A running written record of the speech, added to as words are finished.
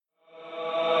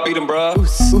Beat 'em, bro.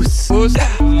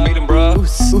 Beat 'em, bro.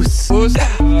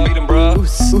 Beat 'em, bro.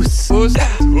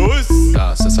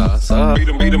 Beat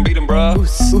 'em, beat 'em, beat 'em, bro.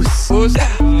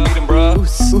 Beat 'em, bro.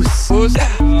 Beat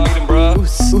 'em, bro.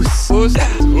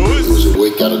 Was your boy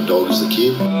got a dog as a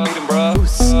kid? Beat 'em, bro.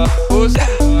 Beat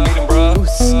 'em, bro.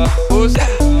 Beat 'em, bro. Beat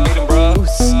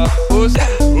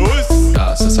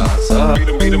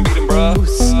 'em, beat 'em, beat 'em, bro. Beat 'em, bro.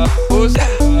 Beat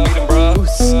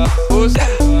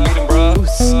 'em, bro.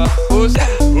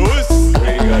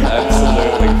 We got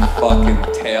absolutely fucking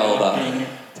tailed up.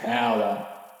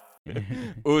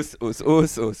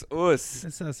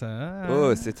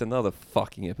 Us. It's another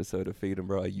fucking episode of Feed 'em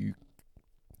Bro, you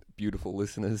beautiful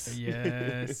listeners.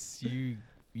 Yes, you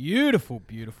beautiful,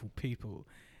 beautiful people.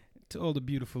 To all the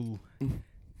beautiful,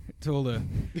 to all the,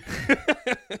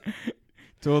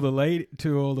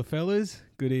 to all the fellas,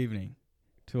 good evening.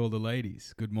 To all the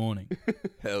ladies, good morning.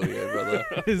 Hell yeah, brother.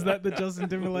 Is that the Justin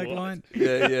Timberlake line?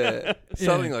 Yeah.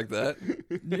 Something like that.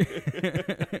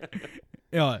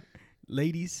 Yeah,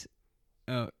 ladies,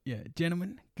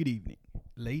 gentlemen, good evening.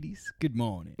 Ladies, good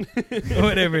morning.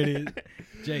 Whatever it is.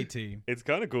 JT. It's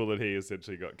kind of cool that he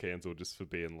essentially got cancelled just for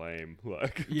being lame.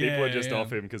 Like, Yeah, people are just yeah.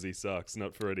 off him because he sucks,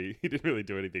 not for any... He didn't really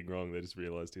do anything wrong. They just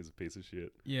realised he was a piece of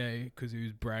shit. Yeah, because he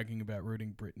was bragging about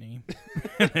rooting Britney.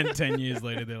 And then 10 years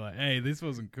later, they're like, hey, this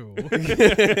wasn't cool.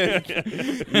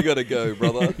 You gotta go,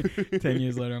 brother. 10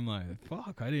 years later, I'm like,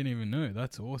 fuck, I didn't even know.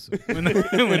 That's awesome. When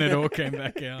it all came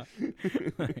back out.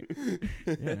 Like,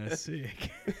 yeah,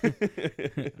 sick.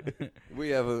 We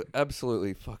have an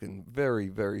absolutely fucking very,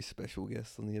 very special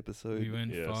guest on the episode. We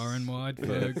went Yes. far and wide, Yes,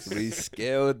 folks. we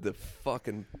scoured the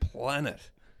fucking planet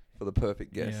for the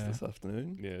perfect guest Yeah. this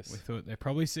afternoon. Yes. We thought they're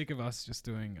probably sick of us just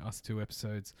doing us two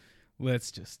episodes.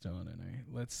 Let's just, I don't know,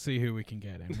 let's see who we can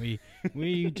get. And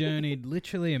we journeyed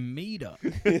literally a meter.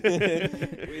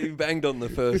 We banged on the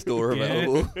first door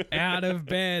available. Get out of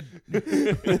bed.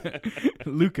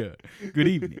 Luca, good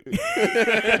evening.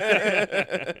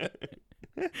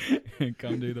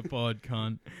 Come do the pod,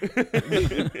 cunt.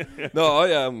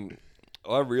 No,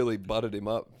 I really butted him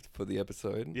up for the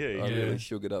episode. Yeah, I yeah. really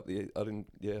sugared up I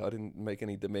didn't make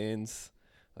any demands.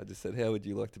 I just said, how would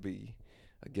you like to be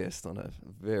a guest on a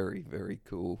very, very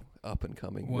cool up and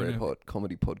coming One red of hot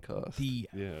comedy podcast? The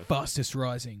Yeah. fastest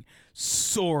rising,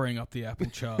 soaring up the Apple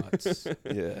charts.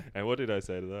 Yeah. And what did I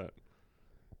say to that?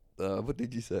 What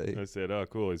did you say? I said, oh,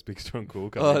 cool, he's big, strong, cool.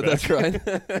 Oh, Coming back. that's right.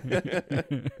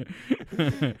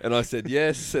 And I said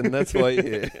yes, and that's why you're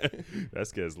here.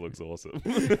 Vasquez looks awesome.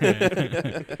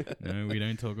 No, we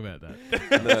don't talk about that.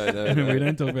 No. We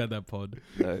don't talk about that pod.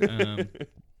 No.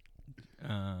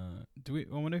 I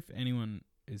wonder if anyone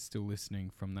is still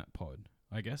listening from that pod.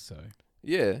 I guess so.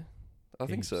 Yeah, I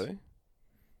think Heaps. so.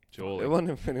 Surely. I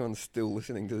wonder if anyone's still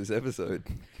listening to this episode.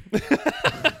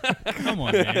 Come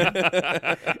on,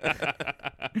 man.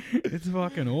 It's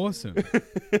fucking awesome.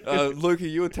 Luca,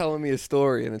 you were telling me a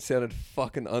story and it sounded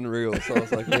fucking unreal. So I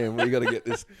was like, man, we got to get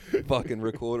this fucking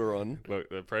recorder on. Look,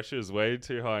 the pressure is way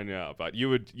too high now, but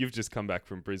you've just come back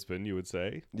from Brisbane, you would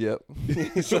say. Yep.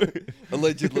 So,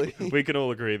 allegedly. We can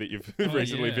all agree that you've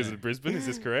recently yeah. visited Brisbane, is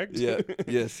this correct? Yeah.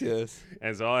 Yes.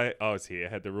 As I was here,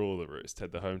 had the rule of the roost,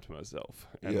 had the home to myself.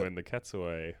 And Yep. when the cat's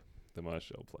away, the mice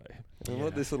shall play. And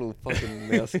what this little fucking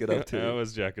mouse get up I to?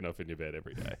 was jacking off in your bed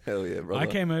every day. Hell yeah, brother. I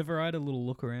came over, I had a little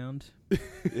look around.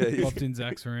 Yeah, you Popped in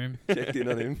Zach's room. checked in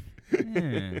on him.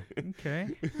 Yeah, okay.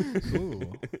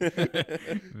 Cool.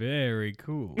 Very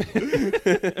cool.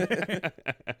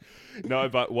 No,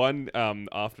 but one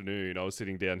afternoon, I was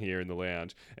sitting down here in the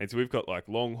lounge, and so we've got like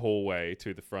long hallway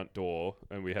to the front door,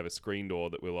 and we have a screen door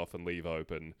that we'll often leave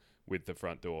open with the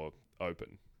front door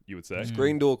open. You would say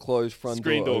Screen door closed, front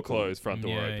screen door open. closed, front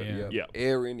door Yeah, open. yeah. Yeah.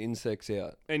 Air in, insects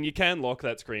out. And you can lock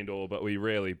that screen door, but we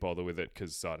rarely bother with it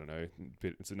because I don't know,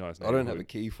 it's a nice. I don't have a neighborhood.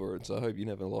 key for it, so I hope you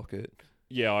never lock it.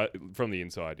 Yeah, from the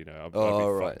inside, you know, I'd Oh, be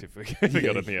right. fucked if we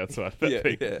got on the outside of that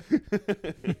thing.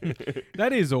 Yeah.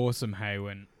 That is awesome, hey,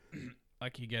 when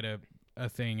like you get a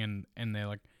thing and they're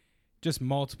like just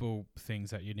multiple things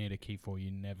that you need a key for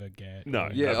you never get. No,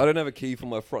 or- Yeah, I don't have a key for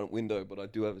my front window, but I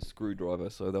do have a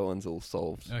screwdriver, so that one's all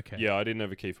solved. Okay. Yeah, I didn't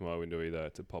have a key for my window either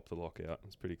to pop the lock out.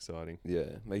 It's pretty exciting. Yeah,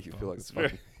 make you feel like It's a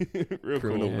fucking real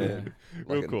criminal cool, man.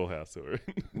 real Like a cool house we're in.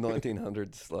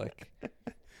 1900s, like,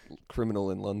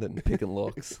 criminal in London picking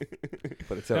locks.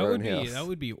 But it's our own house. That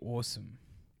would be awesome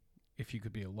if you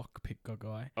could be a lockpick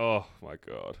guy. Oh my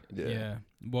god. Yeah.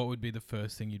 What would be the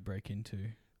first thing you'd break into?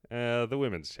 The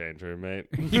women's change room, mate.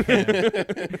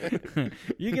 Yeah.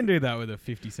 You can do that with a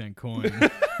 50-cent coin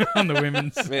on the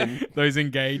women's. Man. Those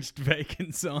engaged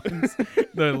vacant signs.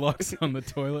 The locks on the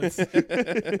toilets.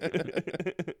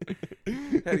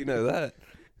 How do you know that?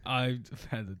 I've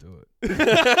had to do it.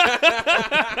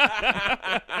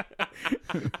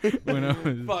 When I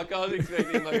was Fuck, I was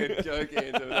expecting like a joke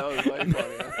answer, but that was way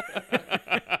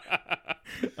funnier.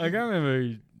 I can't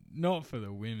remember, not for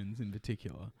the women's in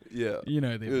particular. Yeah. You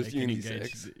know, they It was can unisex.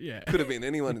 engage. Yeah. Could have been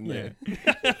anyone in there.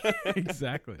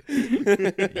 Exactly.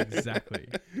 Exactly.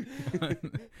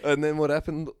 And then what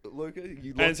happened, Luca?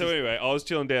 You And so anyway, I was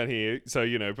chilling down here, so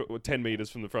 10 meters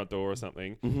from the front door or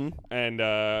something, and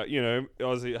I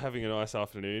was having a nice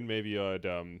afternoon. Maybe I'd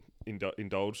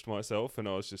indulged myself, and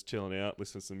I was just chilling out,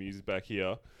 listening to some music back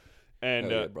here,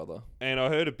 and yeah, brother. and I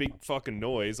heard a big fucking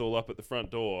noise all up at the front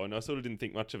door, and I sort of didn't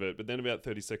think much of it. But then about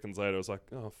 30 seconds later, I was like,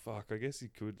 oh fuck, I guess you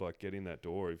could like get in that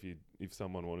door if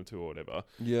someone wanted to or whatever.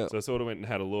 Yeah. So I sort of went and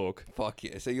had a look. Fuck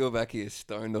yeah. So you're back here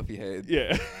stoned off your head.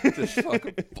 Yeah. Just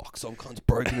fucking, fuck, some cunt's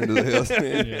broken into the house,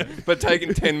 man. Yeah. But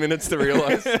taking 10 minutes to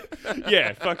realise.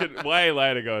 Yeah, fucking way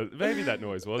later goes, maybe that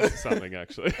noise was something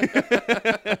actually.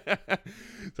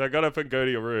 So I got up and go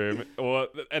to your room,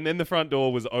 and then the front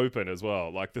door was open as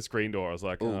well, like the screen door. I was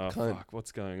like, Oh, oh, cunt. fuck,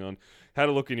 what's going on? Had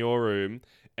a look in your room,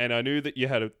 and I knew that you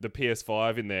had the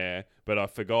PS5 in there, but I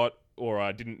forgot, or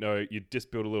I didn't know you'd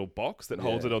just built a little box that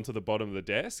holds Yeah. it onto the bottom of the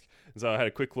desk. And so I had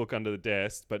a quick look under the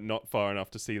desk, but not far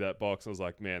enough to see that box. I was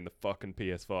like, man, the fucking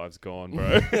PS5's gone,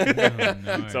 bro. Oh,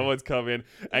 no. Someone's come in.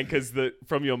 And because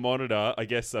from your monitor, I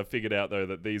guess I figured out, though,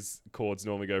 that these cords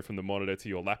normally go from the monitor to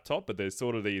your laptop, but there's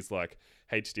sort of these, like,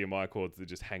 HDMI cords that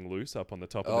just hang loose up on the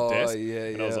top of the desk. Yeah,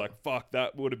 And I was like, fuck,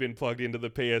 that would have been plugged into the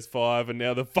PS5, and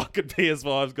now the fucking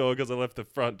PS5's gone because I left the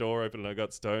front door open and I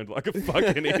got stoned like a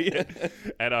fucking idiot.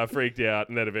 And I freaked out,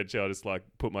 and then eventually I just, like,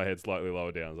 put my head slightly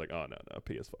lower down. I was like, oh, no,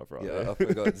 PS5 right there. Yeah, I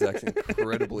forgot Zach's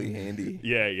incredibly handy.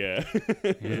 Yeah, yeah. With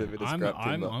a bit of I'm scrap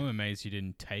timber. amazed you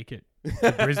didn't take it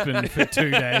to Brisbane for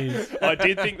 2 days. I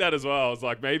did think that as well. I was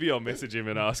like, maybe I'll message him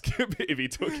and ask him if he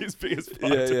took his PS5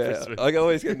 Yeah, to yeah. Brisbane. I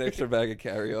always get an extra bag of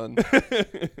carry-on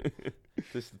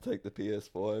just to take the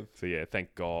PS5. So yeah,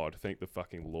 thank God, thank the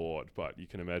fucking Lord. But you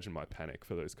can imagine my panic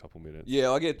for those couple minutes.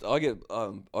 Yeah, I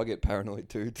get paranoid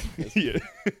too. Yeah.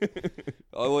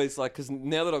 I always like, because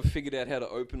now that I've figured out how to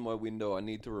open my window, I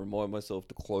need to remind myself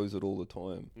to close it all the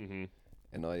time, Mm-hmm.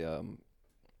 and I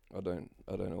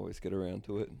don't always get around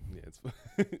to it. Yeah,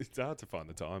 it's hard to find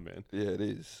the time, man. Yeah, it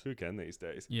is. Who can these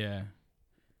days? Yeah.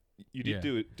 You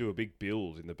did do a big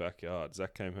build in the backyard.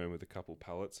 Zach came home with a couple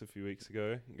pallets a few weeks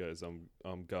ago. He goes, I'm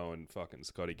going fucking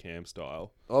Scotty Cam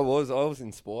style. I was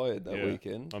inspired that Yeah.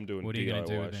 weekend. I'm doing What are you DIY going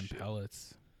to do with them shit.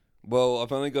 pellets? Well,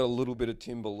 I've only got a little bit of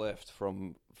timber left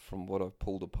from what I've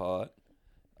pulled apart.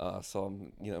 So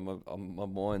my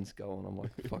mind's going. I'm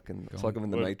like fucking. It's like I'm in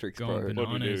the What- Matrix, going bro. banana. What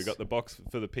do we do? We Bananas. got the box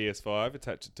for the PS5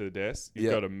 attached it to the desk. You've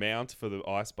Yeah. got a mount for the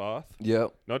ice bath. Yeah.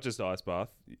 Not just ice bath,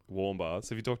 warm baths.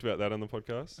 Have you talked about that on the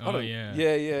podcast? Oh, yeah.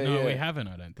 Yeah. No, yeah. we haven't,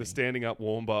 I don't The think. standing up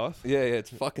warm bath. Yeah,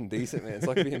 it's fucking decent, man. It's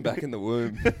like being back in the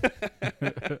womb.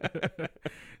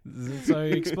 So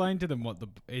explain to them what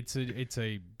it's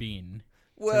a bin.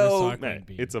 Well, recycling Mate,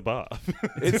 bin. it's a bath.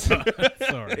 it's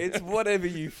Sorry. it's whatever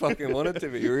you fucking want it to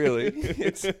be, really.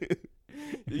 It's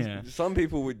Yeah. some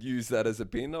people would use that as a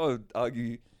bin. I would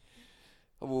argue.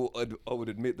 Well, I would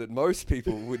admit that most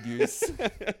people would use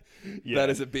Yeah. that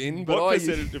as a bin, but What I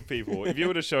percentage of people, if you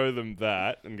were to show them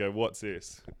that and go, what's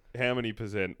this? How many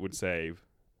 % would say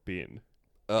bin?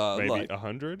 Maybe like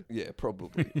 100? yeah,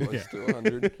 probably close to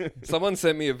 100. Someone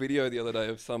sent me a video the other day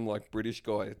of some like British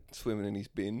guy swimming in his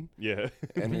bin, Yeah.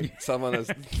 and someone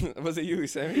was it you who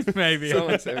sent me? Maybe.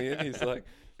 Someone sent me in. He's like,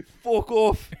 "Fuck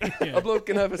off! Yeah. A bloke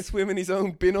can have a swim in his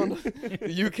own bin on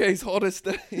the UK's hottest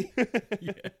day."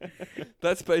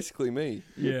 That's basically me.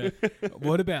 Yeah.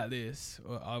 What about this?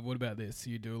 What about this?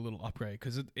 You do a little upgrade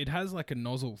because it has like a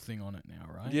nozzle thing on it now,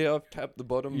 right? Yeah, I've tapped the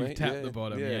bottom, You've mate. tapped yeah, the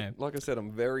bottom, yeah. Like I said,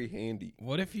 I'm very handy.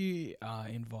 What if you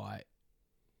invite?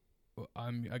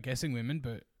 I'm guessing women,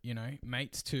 but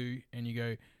mates too, and you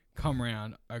go, "Come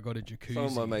round. I got a jacuzzi." Some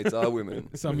of my mates are women.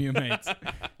 Some of your mates.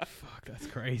 Fuck, that's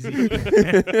crazy.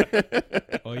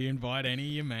 Or you invite any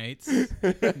of your mates,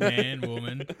 man,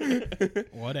 woman,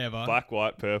 whatever. Black,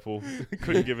 white, purple.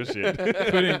 Couldn't give a shit.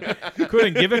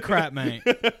 Couldn't give a crap, mate.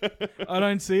 I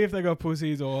don't see if they got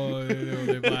pussies or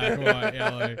they're black, white,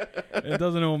 yellow. It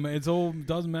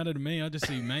doesn't matter to me. I just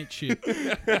see mate shit.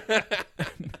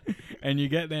 And you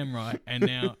get them right, and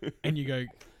you go,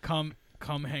 come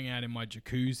hang out in my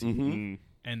jacuzzi. Mm-hmm.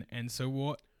 Mm. And so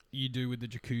what you do with the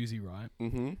jacuzzi, right?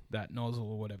 Mm-hmm. That nozzle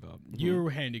or whatever. You're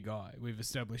a handy guy. We've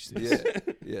established this.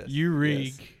 Yeah. Yes. You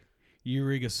rig you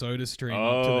rig a soda stream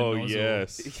up to the Oh, nozzle.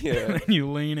 yes. Yeah. And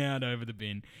you lean out over the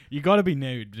bin. You got to be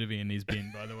nude to be in this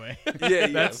bin, by the way. Yeah,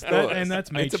 That's of course. and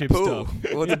that's made It's a chip pool.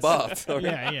 stuff. Or the bath. Sorry.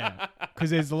 Yeah. Because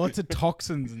there's lots of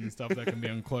toxins and stuff that can be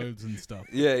on clothes and stuff.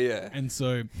 Yeah. And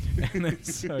so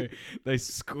they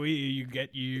squeeze. You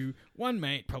get you one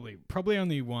mate, probably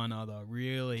only one other.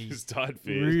 Really, Just tight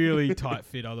fit. really tight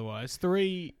fit. Otherwise,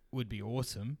 3 would be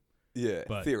awesome. Yeah,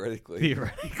 But theoretically.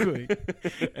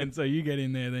 And so you get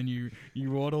in there, then you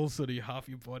waddle sort of half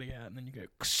your body out, and then you go,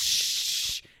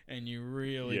 and you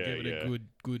really Yeah, give it yeah. a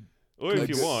good. Or if Like,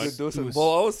 you do- want. do some- do a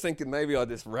well, I was thinking maybe I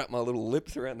just wrap my little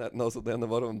lips around that nozzle down the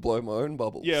bottom and blow my own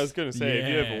bubbles. Yeah, I was going to say, if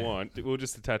you ever Yeah. want, we'll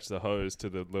just attach the hose to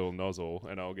the little nozzle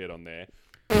and I'll get on there.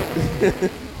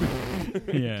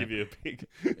 Yeah. Give you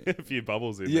a few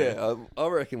bubbles in Yeah, there. I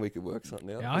reckon we could work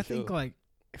something out. Yeah, for I think sure. like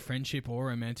friendship or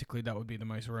romantically, that would be the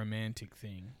most romantic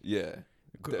thing. Yeah,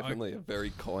 Could- I- definitely a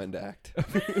very kind act.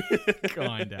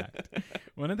 Kind act.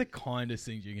 One of the kindest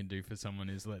things you can do for someone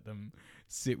is let them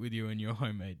sit with you in your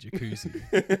homemade jacuzzi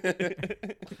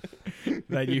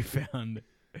that you found.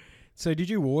 So, did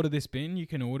you order this bin? You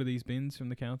can order these bins from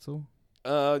the council.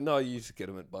 No, you just get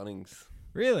them at Bunnings.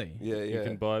 Really? Yeah, You yeah.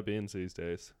 can buy bins these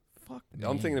days. Fuck.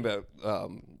 I'm thinking about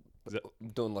Is that-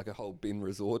 doing like a whole bin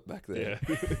resort back there.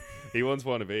 Yeah. He wants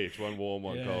one of each, one warm,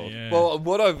 one Yeah, cold. yeah. Well,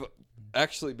 what I've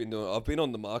actually been doing, I've been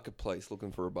on the marketplace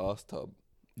looking for a bathtub.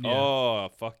 Yeah. Oh,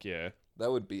 fuck yeah.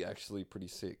 That would be actually pretty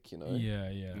sick, you know. Yeah.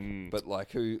 Mm. But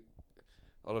like, I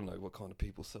don't know what kind of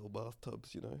people sell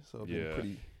bathtubs, you know. So I've been Yeah.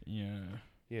 pretty. Yeah.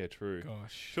 Yeah, true.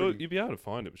 Gosh. Sure, pretty- you'd be able to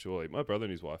find it, surely. My brother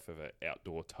and his wife have an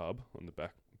outdoor tub on the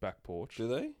back porch. Do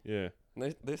they? Yeah.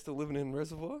 And they're still living in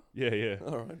Reservoir. Yeah.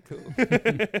 All right, cool.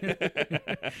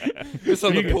 Just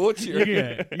on You the could- porch. You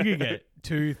could get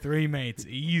 2-3 mates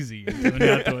easy into an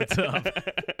outdoor tub.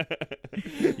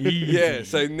 Easy. Yeah,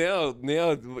 so now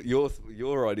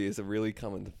your ideas are really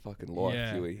coming to fucking life,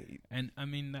 Yeah. Huey. And I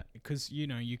mean, because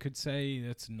you could say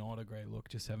that's not a great look,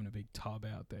 just having a big tub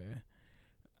out there,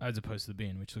 as opposed to the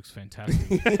bin, which looks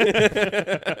fantastic.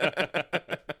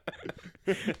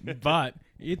 But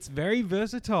it's very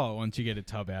versatile once you get a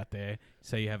tub out there.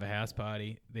 Say you have a house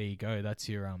party, there you go. That's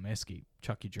your esky.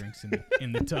 Chuck your drinks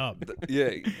in the tub. Yeah,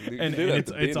 you can And do that at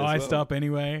it's the bin as iced well. up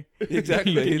anyway.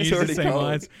 Exactly, You can it's use already the same cold.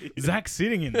 lines. Zach's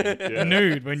sitting in there, Yeah.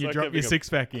 nude, when It's you like drop having your a-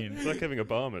 six-pack in. It's like having a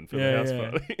barman for Yeah, the house yeah.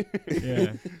 party.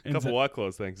 Yeah. And Couple Za- White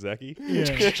Claws, thanks, Zachy.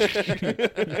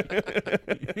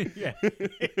 Yeah.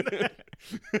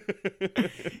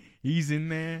 He's in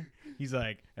there. He's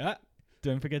like,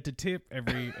 don't forget to tip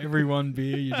every one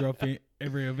beer you drop in.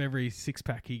 Every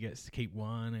 6-pack he gets to keep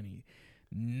one, and he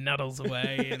nuddles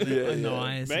away in the Yeah, yeah.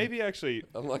 nice. Maybe actually,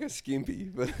 I'm like a skimpy,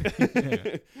 but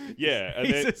Yeah. yeah. And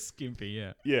He's then, a skimpy,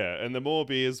 yeah. yeah, and the more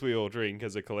beers we all drink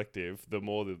as a collective, the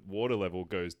more the water level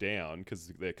goes down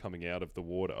because they're coming out of the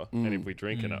water. And if we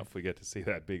drink enough, we get to see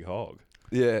that big hog.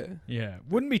 yeah. Yeah.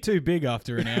 Wouldn't be too big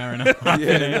after an hour and a half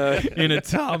Yeah, in a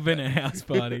tub in a house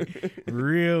party.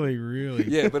 Really, really.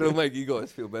 Yeah, but it'll make you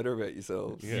guys feel better about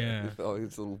yourselves. Yeah. If, oh,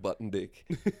 it's a little button dick.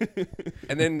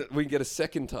 And then we get a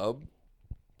second tub,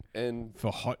 and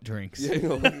For hot drinks. yeah,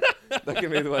 well, that can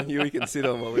be the one Huey can sit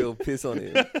on while we all piss on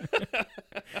him.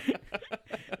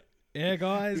 Yeah,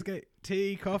 guys, get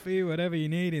tea, coffee, whatever you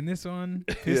need in this one.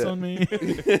 Piss Yeah. on me.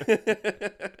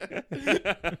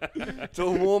 It's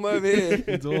all warm over here.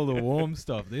 It's all the warm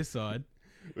stuff this side.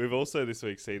 We've also this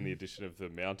week seen the addition of the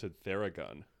mounted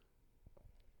Theragun.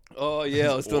 Oh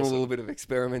yeah, I was doing Awesome. a little bit of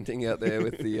experimenting out there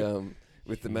with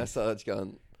the massage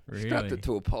gun. Strapped Really? it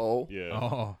to a pole, Yeah.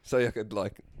 Oh. so I could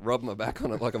like rub my back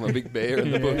on it like I'm a big bear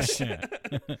in the bush.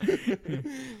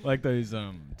 Like those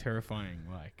terrifying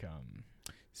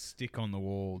stick on the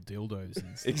wall dildos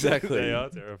and stuff. Exactly. They are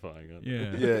terrifying, aren't they?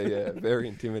 Yeah. Yeah, very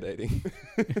intimidating.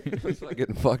 It's like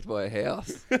getting fucked by a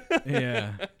house.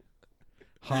 Yeah.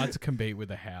 Hard to compete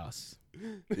with a house.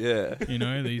 Yeah. You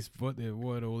know,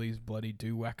 what all these bloody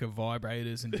do-whacker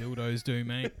vibrators and dildos do,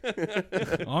 mate.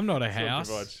 I'm not a That's what house.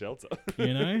 provides shelter.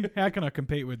 You know? How can I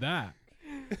compete with that?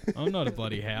 I'm not a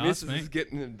bloody house, Mrs. mate. is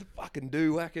getting into fucking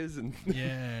do-whackers and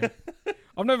Yeah.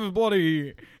 I've never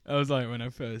bloody... I was like, when I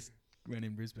first went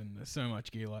in Brisbane, there's so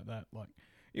much gear like that. Like,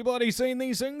 you bloody seen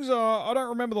these things? I don't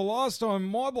remember the last time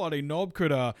my bloody knob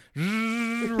could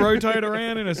rotate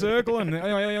around in a circle and...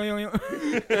 and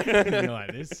you're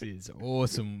like, this is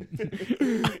awesome.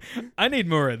 I need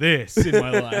more of this in my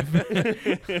life.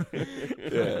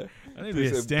 yeah, I need to be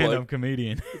a There's a stand-up bloke-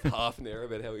 comedian. half an hour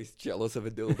about how he's jealous of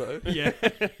a dildo. Yeah.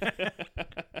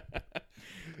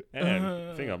 And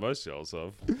the thing I'm most jealous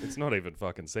of, it's not even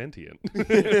fucking sentient.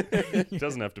 It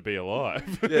doesn't have to be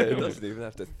alive. Yeah, it doesn't even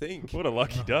have to think. What a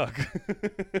lucky duck.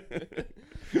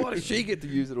 Why does she get to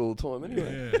use it all the time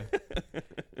anyway?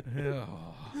 Yeah.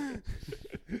 Oh,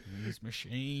 these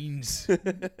machines.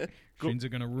 Machines are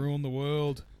going to ruin the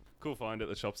world. Cool find at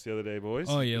the shops the other day, boys.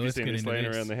 Oh, yeah, Have let's you seen get this into laying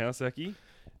this. around the house, Aki?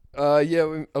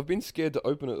 Yeah, I've been scared to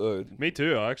open it though. Me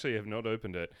too. I actually have not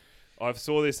opened it. I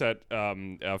saw this at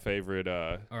our favourite All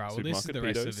right, well, supermarket, this is the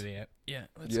rest Pedo's. of the app. Yeah,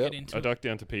 let's Yep. get into I it. ducked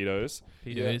down to Pedo's.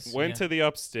 Pedos, Went yeah. to the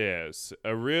upstairs.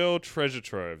 A real treasure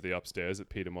trove, the upstairs at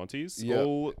Peter Monty's. Yep.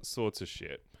 All sorts of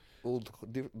shit. All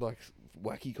like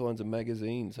wacky kinds of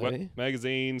magazines, hey?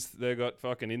 Magazines. They got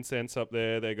fucking incense up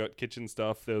there. They got kitchen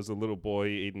stuff. There was a little boy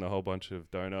eating a whole bunch of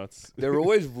donuts. They're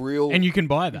always real. And you can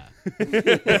buy that.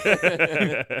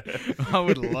 I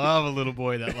would love a little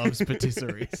boy that loves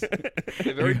patisseries.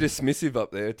 They're very dismissive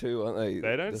up there too, aren't they?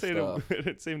 They don't the seem staff? to. They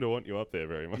don't seem to want you up there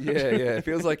very much. Yeah, yeah. It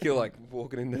feels like you're like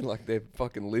walking into like their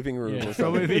fucking living room Yeah, or it's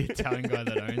probably something. the Italian guy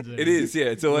that owns it. It is, yeah.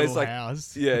 It's always Little like,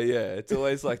 house. yeah, yeah. It's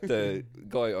always like the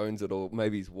guy who owns it, or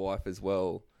maybe his wife as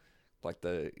well. Like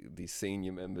the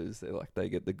senior members, they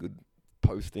get the good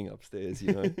posting upstairs,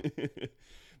 you know.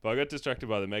 But I got distracted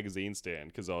by the magazine stand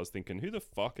because I was thinking, who the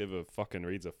fuck ever fucking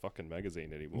reads a fucking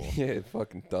magazine anymore? Yeah,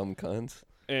 fucking dumb cunts.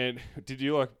 And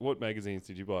what magazines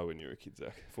did you buy when you were a kid,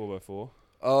 Zach? 4x4?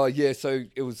 Oh yeah, so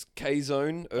it was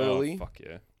K-Zone early. Oh, fuck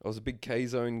yeah. I was a big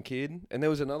K-Zone kid, and there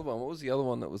was another one. What was the other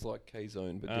one that was like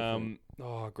K-Zone but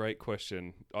different? Great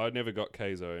question. I never got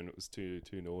K-Zone. It was too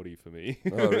naughty for me.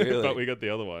 Oh, really? But we got the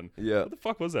other one. Yeah. What the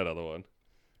fuck was that other one?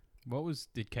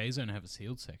 Did K-Zone have a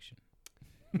sealed section?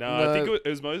 No, I think it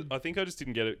was I think I just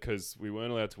didn't get it because we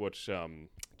weren't allowed to watch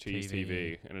Cheese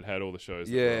TV, and it had all the shows.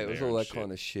 That Yeah, were on it was there all and that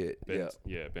kind of shit.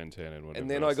 Yeah. Ben 10 and whatever. And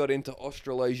then I got into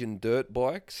Australasian dirt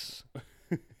bikes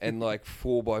and like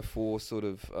 4x4 sort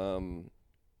of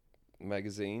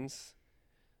magazines.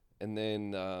 And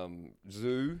then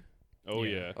Zoo, Oh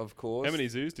yeah. of course. How many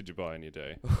zoos did you buy in your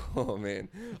day? Oh man,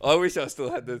 I wish I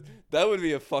still had the. That would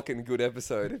be a fucking good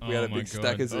episode if we had a Oh, my big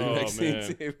stack God. of Zoo Oh, magazines.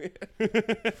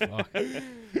 Fuck.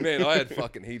 Man, I had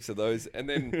fucking heaps of those. And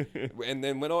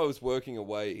then when I was working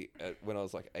away when I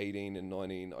was like 18 and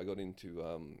 19, I got into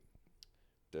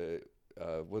the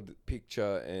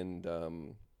Picture and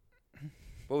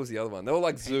what was the other one? They were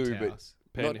like Zoo, Penthouse.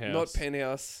 but Penthouse. not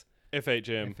Penthouse.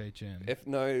 FHM.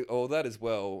 FHM. That as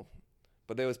well.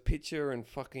 But there was Picture and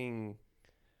fucking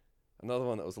another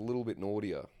one that was a little bit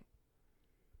naughtier.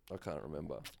 I can't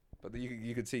remember. But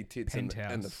you could see tits and the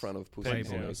Penthouse. front of pussy.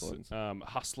 Playboys. on those ones.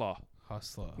 Hustler.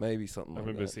 Hustler. Maybe something I like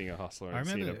remember that. seeing a Hustler I and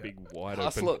seeing a remember- big wide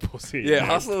Hustler- open pussy. Yeah, and a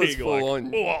Hustler was big, full like,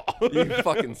 on. "Whoa." You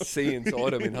fucking see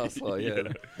inside him in Hustler, yeah.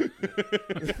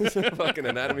 It's a fucking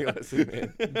anatomy lesson,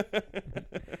 man.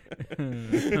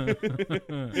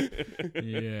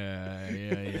 yeah.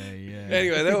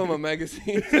 Anyway, they were my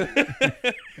magazines.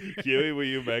 Huey, were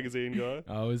you a magazine guy?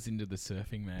 I was into the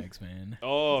surfing mags, man.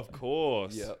 Oh, of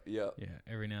course. yeah, yeah. Yeah,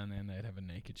 every now and then they'd have a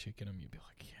naked chick in them. You'd be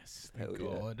like, yes, thank Hell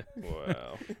yeah. God.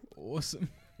 Wow. Awesome.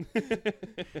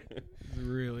 It's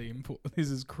really important. This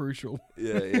is crucial.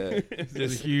 Yeah, yeah. This is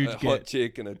Just a huge hot get.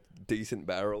 chick and a decent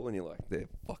barrel, and you're like, they're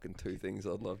fucking two things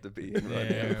I'd love to be in right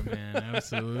now. Yeah, man,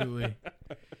 absolutely.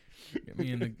 Get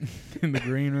me in the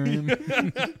green room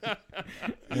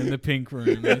and the pink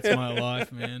room. That's my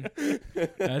life, man.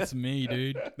 That's me,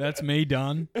 dude. That's me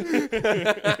done.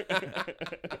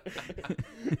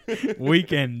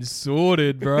 Weekend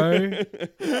sorted, bro.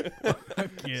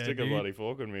 Fuck yeah, Stick a dude. bloody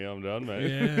fork in me, I'm done, mate.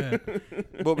 Yeah.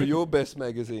 What were your best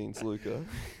magazines, Luca?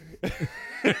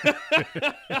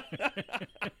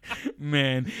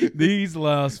 Man, these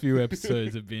last few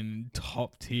episodes have been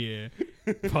top tier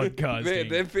podcasting. Man,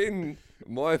 they've been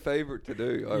my favourite to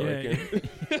do, I Yeah,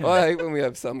 reckon. I hate when we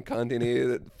have some cunt in here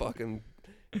that fucking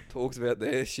talks about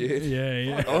their shit.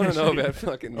 yeah. I want to know about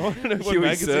fucking I wanna know what Huey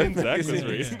magazine Surf Zach was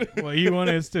magazine. reading. Well, you want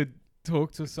us to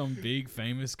talk to some big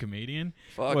famous comedian?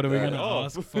 Fuck What are we that. gonna Oh.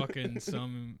 ask fucking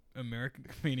some American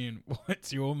comedian?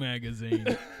 What's your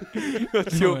magazine?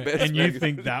 What's your best and you magazine?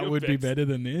 think that Your would be best. better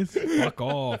than this? Fuck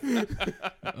off!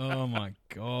 Oh my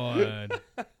god,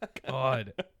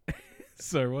 God.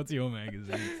 So, what's your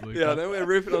magazine, Luca? Yeah, I know we're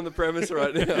ripping on the premise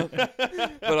right now,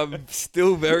 but I'm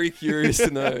still very curious to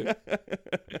know.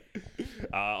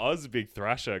 I was a big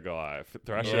Thrasher guy.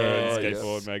 Thrasher Oh, and yes.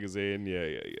 Skateboard magazine.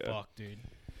 Yeah. Fuck, dude.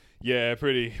 Yeah,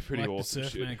 pretty Like awesome the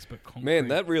surf shit. mags, but concrete. Man,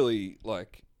 that really,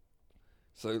 like...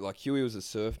 So, like, Huey was a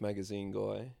surf magazine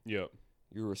guy. Yep.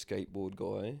 You were a skateboard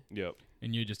guy. Yep.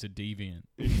 And you're just a deviant.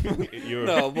 You're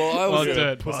No, well, I Well, was...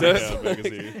 dirt pussy bikes. cow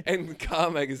magazine. and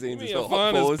car magazines Give as me well. a Hot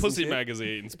finest Paws and pussy shit.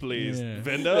 magazines, please. Yeah.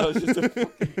 Vendor. I was just a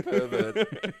fucking pervert.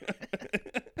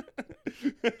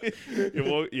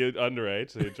 You're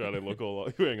underage, so you're trying to look all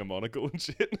like wearing a monocle and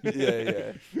shit.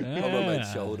 Yeah. On my mate's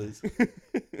Ah. shoulders.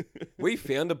 We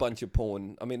found a bunch of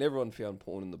porn. I mean, everyone found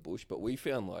porn in the bush, but we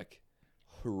found like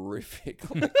horrific,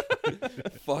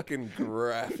 like, fucking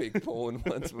graphic porn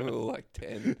once when we were like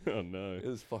 10. Oh no. It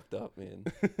was fucked up, man.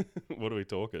 What are we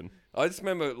talking? I just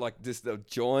remember like just a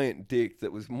giant dick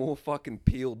that was more fucking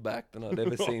peeled back than I'd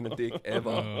ever seen a dick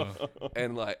ever.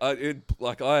 And like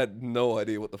I had no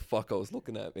idea what the fuck I was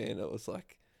looking at, man. It was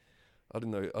like, I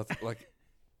don't know, like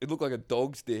it looked like a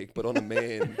dog's dick, but on a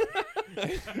man.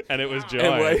 And it was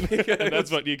giant. wait, And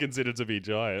that's what you consider to be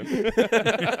giant.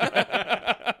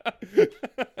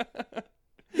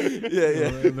 Yeah.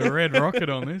 The red rocket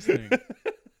on this thing.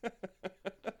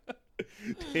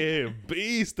 Damn,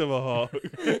 beast of a hog.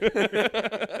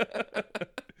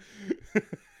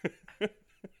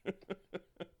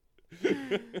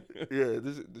 Yeah,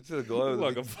 this is a guy with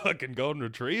Like a fucking golden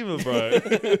retriever, bro.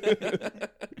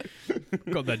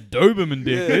 Got that Doberman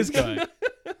dick, Yeah. this guy.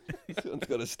 This one's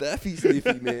got a staffy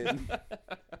sniffy, man.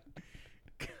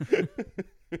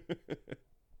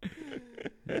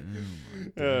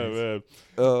 Oh man.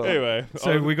 Oh, Anyway,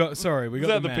 So we got was the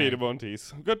that the mag. Peter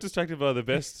Montes? Got distracted by the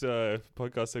best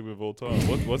podcast segment of all time.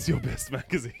 What's your best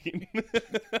magazine?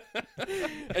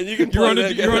 and you can You're play on a-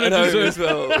 that you're on game a at home desert- as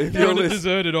well. If You're you're on a listening.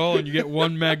 deserted island, you get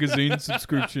one magazine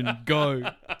subscription. Go.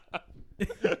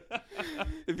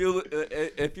 If you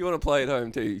want to play at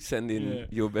home too, send in Yeah.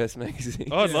 your best magazine.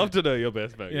 I'd love to know your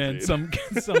best magazine. Yeah, and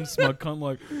some smug cunt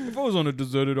like, if I was on a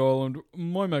deserted island,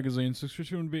 my magazine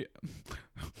subscription would be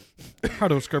how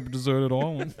to escape a deserted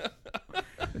island.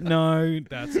 No,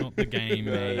 that's not the game,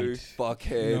 No, mate.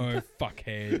 fuckhead. No,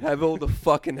 fuckhead. Have all the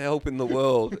fucking help in the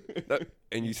world,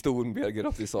 and you still wouldn't be able to get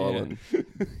off this island.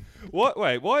 What?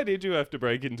 Wait, why did you have to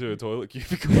break into a toilet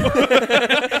cubicle?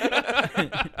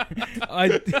 I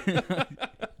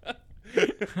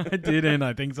didn't.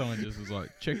 I think someone just was like,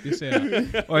 check this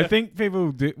out. Or I think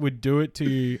people would do it to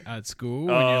you at school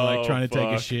when you're like Oh, trying to take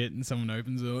a fuck. shit and someone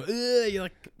opens the door. You're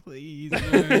like, please,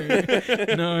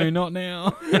 no. No, not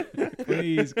now.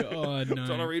 Please, God, no.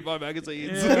 Trying to read my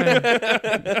magazines.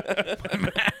 Yeah.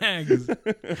 My mags.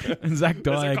 And Zach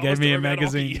Dyer cover gave me story a about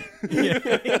magazine.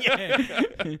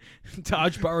 yeah.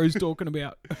 Taj Burrow's talking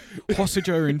about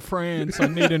Hossiger in France. I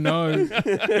need to know.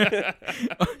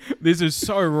 This is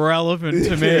so relevant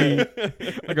to me.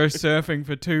 I go surfing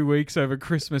for 2 weeks over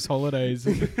Christmas holidays.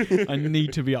 I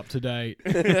need to be up to date.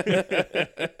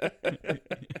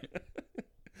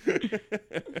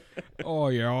 Oh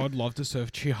yeah, I'd love to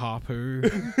surf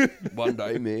Chihapu One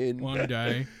day, man. one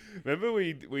day. Remember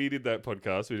we did that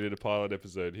podcast. We did a pilot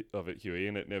episode of it, Huey,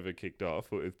 and it never kicked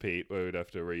off with Pete, where we'd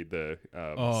have to read the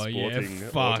Oh yeah, sporting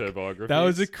fuck. autobiographies. That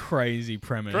was a crazy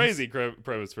premise. crazy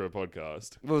premise for a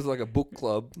podcast. It was like a book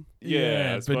club.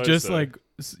 Yeah, I but suppose just so. like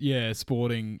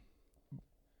sporting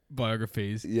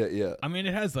biographies. Yeah. I mean,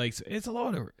 it has like it's a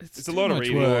lot of It's too a lot of much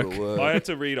reading. work. A lot of work. I had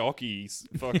to read Oki's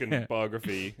fucking Yeah.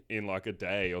 biography in like a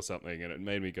day or something, and it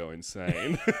made me go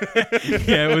insane.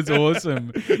 Yeah, it was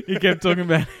awesome. He kept talking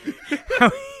about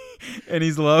how and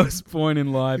his lowest point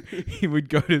in life, he would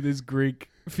go to this Greek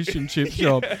fish and chip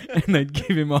shop and they'd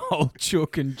give him a whole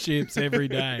chook and chips every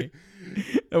day.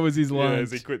 That was his Yeah, lunch.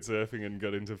 as he quit surfing and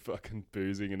got into fucking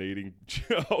boozing and eating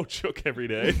a whole chook every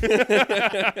day.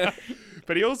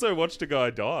 But he also watched a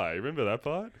guy die. Remember that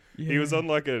part? He was Yeah. on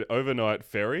like an overnight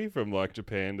ferry from like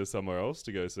Japan to somewhere else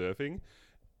to go surfing.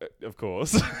 Of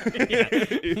course.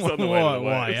 He was on the way to the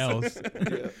Why waves. else?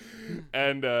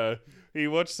 And he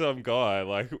watched some guy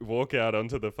like walk out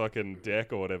onto the fucking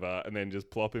deck or whatever and then just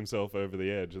plop himself over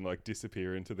the edge and like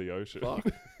disappear into the ocean. Fuck.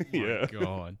 Yeah.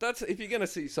 God. That's if you're gonna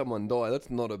see someone die, that's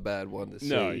not a bad one to see.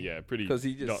 No, yeah, pretty 'Cause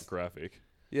he just- not graphic.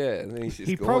 Yeah, and then he's just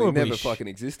He gone. probably He never sh- fucking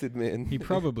existed, man. He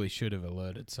probably should have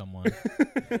alerted someone.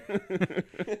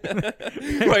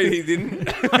 Wait, he didn't.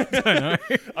 I don't know.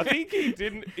 I think he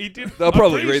didn't. He did. They'll I'm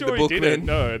probably pretty read sure the he book didn't. then.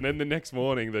 No, and then the next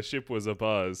morning the ship was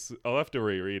abuzz. I'll have to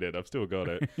reread it. I've still got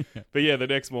it. But yeah, the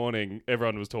next morning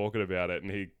everyone was talking about it,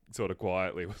 and he sort of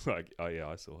quietly was like, "Oh yeah,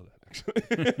 I saw that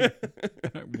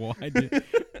actually." Why did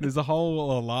there's a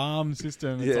whole alarm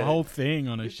system. It's Yeah. a whole thing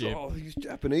on a ship. Oh, he's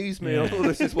Japanese, man. Yeah. I thought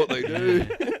that's just what they do.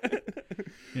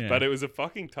 Yeah. But it was a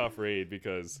fucking tough read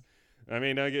because, I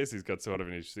mean, I guess he's got sort of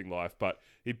an interesting life, but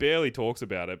he barely talks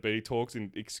about it, but he talks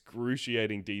in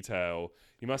excruciating detail.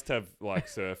 He must have like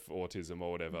surf autism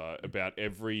or whatever about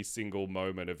every single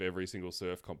moment of every single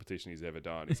surf competition he's ever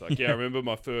done. He's like, yeah, I remember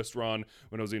my first run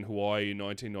when I was in Hawaii in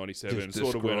 1997. Just It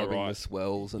sort of went describing alright. the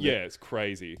swells and Yeah, it's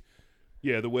crazy.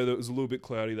 Yeah, the weather was a little bit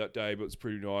cloudy that day, but it was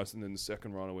pretty nice. And then the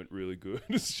second run, I went really good.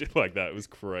 Shit like that. It was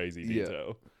crazy Yeah.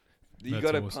 detail. You That's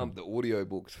got to awesome. pump the audio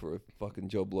books for a fucking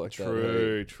job like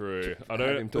that. True. I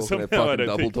Have him don't. talking at Somehow I fucking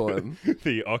don't double think time.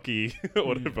 the Oki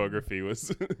autobiography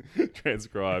was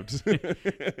transcribed.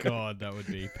 God, that would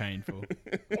be painful.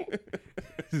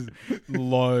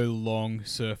 Low, long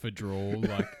surfer drawl,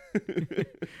 like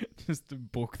just a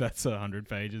book that's 100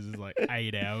 pages is like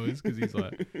 8 hours because he's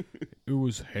like, it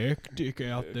was hectic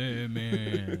out there,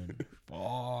 man.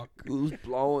 Fuck. It was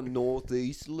blowing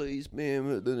northeasterlies, man,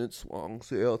 but then it swung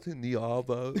south in the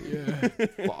arvo. Yeah.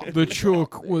 Fuck. The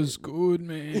chook was good,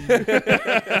 man.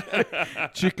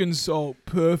 Chicken salt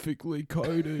perfectly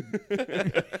coated.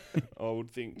 I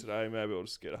would think today maybe I'll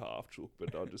just get a half chook,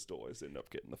 but I just always end up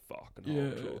getting the fucking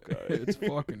Yeah, whole chook. Eh? it's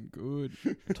fucking good.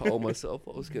 Told myself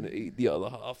I was going to eat the other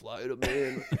half later,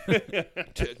 man.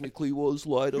 Technically was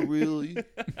later, really,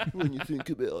 when you think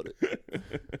about it.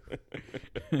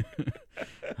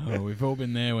 Oh, we've all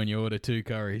been there when you order 2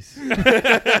 curries.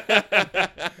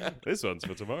 This one's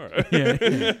for tomorrow. Yeah.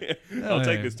 I'll Oh,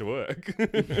 take yeah. this to work.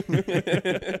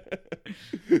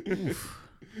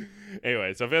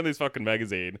 Anyway, so I found this fucking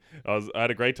magazine. I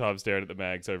had a great time staring at the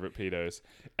mags over at Pedos,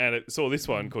 and it saw this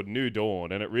one called New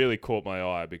Dawn, and it really caught my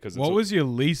eye because it's What was your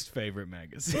least favorite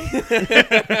magazine?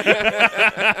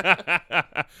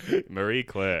 Marie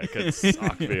Claire can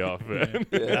suck me off, man.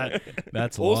 Yeah.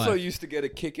 That's Also life. used to get a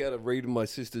kick out of reading my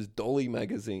sister's Dolly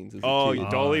magazines as a Oh, kid.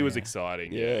 Dolly was yeah.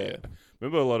 exciting. Yeah. Yeah.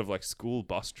 Remember a lot of like school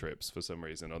bus trips for some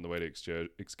reason on the way to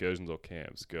excursions or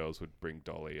camps. Girls would bring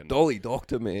Dolly and Dolly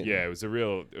Doctor, man. yeah, it was a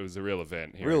real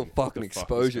event. Real hearing what fucking the fuck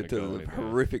was exposure gonna to go the on in there.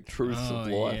 horrific truths Oh, of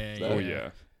life. yeah, That- Oh yeah,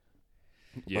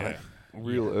 yeah. Like,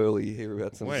 real early you hear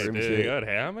about some Wait, grim they shit. got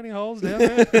how many holes down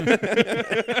there?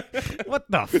 What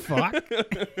the fuck?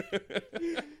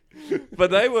 But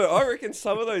they were, I reckon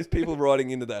some of those people writing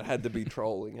into that had to be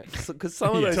trolling. Because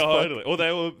some of Yeah, those. Totally. Or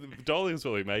they were Dolly was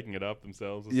probably making it up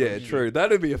themselves. Or Yeah, something. true.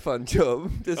 That'd be a fun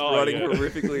job. Just Oh, writing yeah.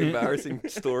 horrifically embarrassing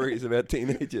stories about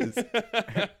teenagers.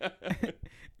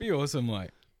 Be awesome,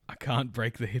 like, I can't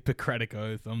break the Hippocratic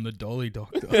Oath. I'm the Dolly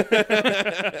Doctor.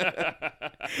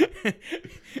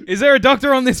 Is there a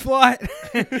doctor on this flight?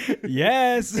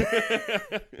 Yes.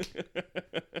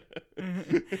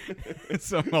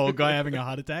 Some old guy having a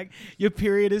heart attack. Your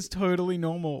period is totally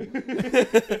normal.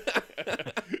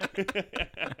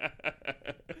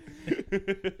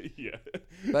 Yeah.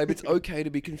 Babe, it's okay to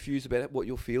be confused about what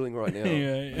you're feeling right now.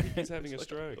 Yeah. He's having a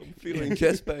stroke. I'm feeling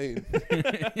chest pain.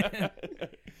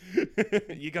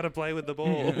 You got to play with the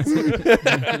balls.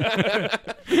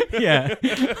 Yeah.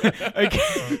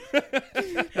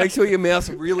 Okay. Make sure your mouth's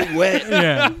really wet.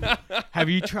 Yeah. Have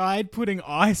you tried putting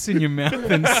ice in your mouth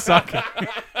and suck it?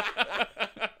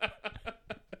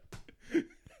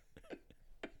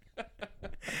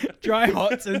 Try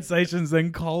hot sensations,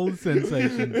 then cold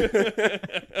sensations.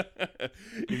 If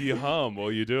you hum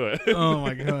while you do it. Oh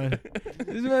my god.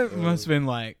 This must have been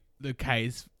like the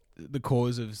cause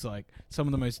of like some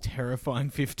of the most terrifying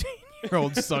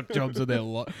 15-year-old suck jobs of their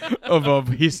of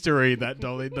history.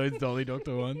 Those Dolly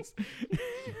Doctor ones.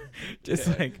 Just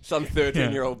like Some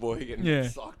 13-year-old boy getting Yeah.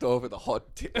 sucked off with a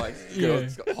hot tea. Like, Yeah.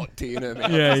 girl's got hot tea in her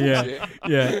mouth. yeah, or some yeah, shit.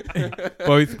 yeah.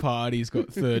 Both parties got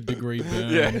 3rd-degree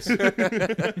burns.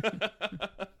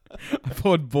 I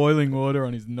poured boiling water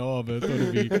on his knob. I thought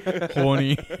it'd be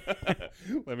horny.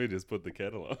 Let me just put the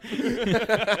kettle on.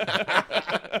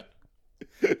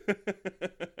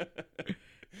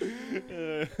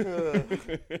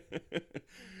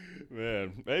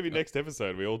 Man, maybe next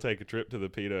episode we all take a trip to the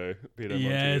pedo.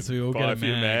 Yes, Montana, we all buy get a a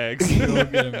few mag. mags. We all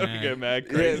get a We mag. go mag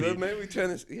Yeah, crazy. well, maybe we turn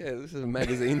this. Yeah, this is a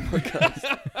magazine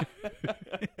podcast.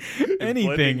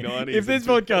 Anything. blending 90s If this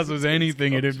and 2000s podcast was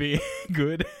anything, it'd be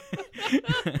good.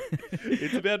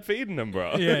 It's about feeding them,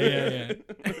 bro. Yeah.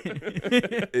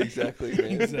 Exactly,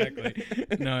 man. Exactly.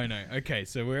 No. Okay,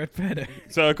 so we're at Pedo.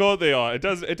 So I call it the eye. It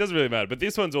doesn't really matter. But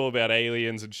this one's all about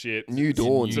aliens and shit. New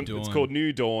Dawn. New It's Dawn. called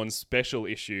New Dawn Special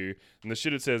Issue, and the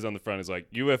shit it says on the front is like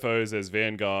UFOs as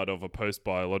vanguard of a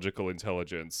post-biological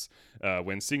intelligence.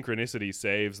 When synchronicity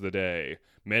saves the day,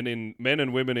 men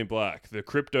and women in black, the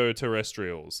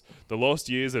crypto-terrestrials, the lost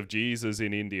years of Jesus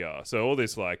in India. So all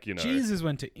this Jesus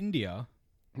went to India.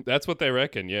 that's what they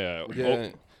reckon. Yeah.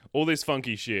 Yeah. All this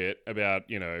funky shit about,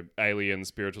 aliens,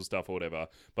 spiritual stuff or whatever.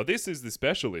 But this is the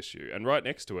special issue. And right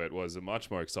next to it was a much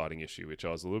more exciting issue, which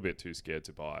I was a little bit too scared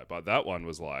to buy. But that one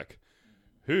was like,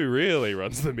 who really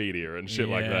runs the media and shit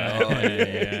like that? Oh,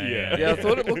 yeah. Yeah, I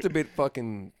thought it looked a bit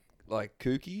fucking like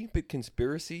kooky, bit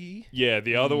conspiracy. Yeah,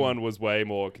 the other one was way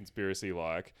more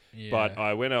conspiracy-like. But Yeah.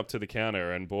 I went up to the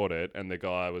counter and bought it, and the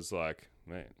guy was like,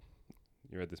 "Man,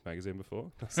 you read this magazine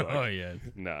before?" I was like, Oh yeah.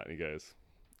 Nah, and he goes,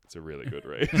 It's a really good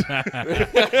read.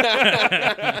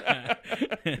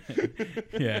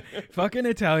 Yeah, fucking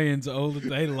Italians,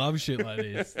 they love shit like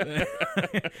this.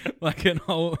 Like an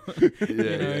old,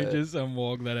 just some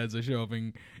walk that has a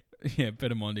shopping. Yeah,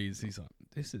 Petamontes. He's like,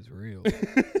 this is real.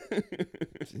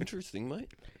 It's interesting,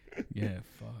 mate. Yeah,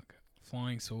 fuck.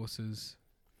 Flying saucers.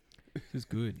 This is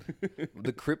good.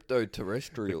 The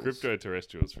crypto-terrestrials. The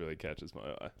crypto-terrestrials really catches my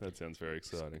eye. That sounds very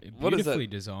exciting. What is that? Beautifully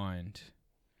designed.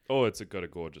 Oh, it's got a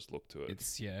gorgeous look to it.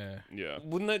 It's, yeah. Yeah.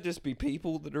 Wouldn't that just be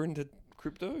people that are into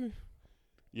crypto?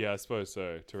 Yeah, I suppose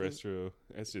so. Terrestrial.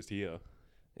 It's just here.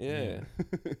 Yeah.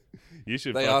 You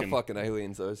should They are fucking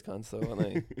aliens, those cunts, though, aren't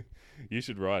they? You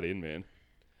should write in, man.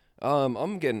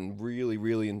 I'm getting really,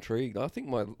 really intrigued. I think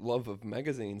my love of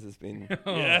magazines has been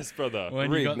Yes, brother.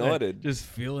 When you got reignited. just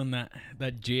feeling that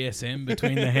GSM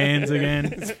between the hands again.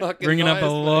 It's fucking Bringing up a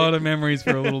nice, lot mate. of memories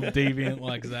for a little deviant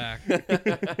like Zach.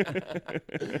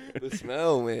 The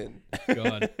smell, man.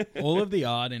 God. All of the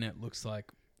art in it looks like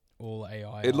all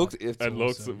AI It looks. art. It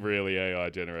looks awesome. really AI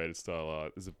generated style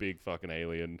art. There's a big fucking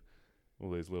alien. All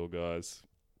these little guys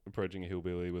approaching a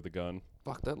hillbilly with a gun.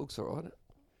 Fuck, that looks alright.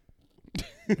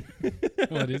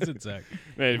 What is it, Zach?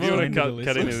 Man, if you Well, want into to the list.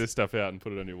 cut any of this stuff out and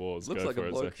put it on your walls, Looks go like for a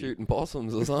it, bloke Zach. shooting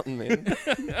possums or something, man.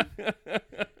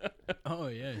 Oh,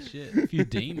 yeah, shit. A few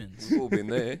demons. We've all been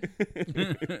there.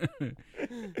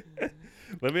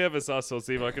 Let me have a suss. I'll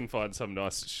see if I can find some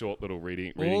nice short little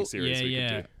reading series we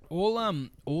could do.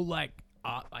 All like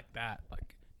art like that,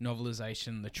 like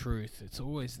novelization, the truth. It's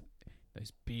always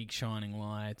those big shining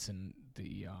lights and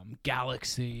the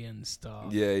galaxy and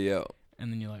stuff. Yeah, yeah.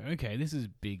 And then you're like, okay, this is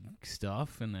big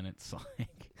stuff. And then it's like,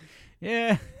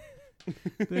 yeah,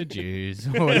 the Jews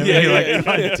or whatever. Yeah, You're yeah, like,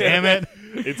 God yeah. damn it.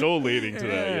 It's all leading to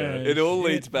that, yeah. It all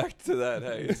Shit. leads back to that,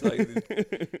 hey. It's like,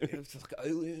 it's like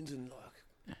aliens and like,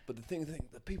 but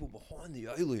the people behind the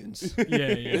aliens,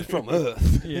 Yeah, they're from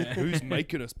Earth. yeah. Who's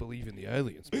making us believe in the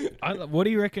aliens, man? What do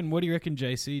you reckon? What do you reckon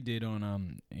JC did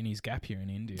on in his gap year in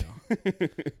India?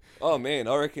 Oh man,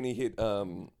 I reckon he hit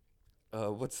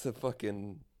what's the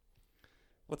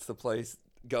place?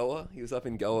 Goa. He was up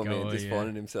in Goa, man, Goa, just yeah.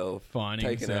 finding himself, Finding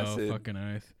taking himself, acid, fucking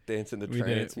oath. dancing to With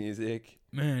trance music.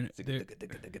 Man, It's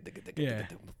like, yeah.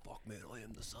 Fuck man, I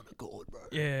am the son of God, bro.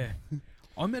 yeah.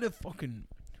 I met a fucking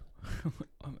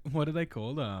what are they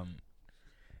called? Not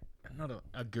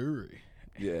a guru.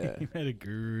 Yeah. He met a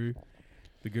guru.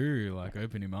 The guru like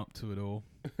opened him up to it all.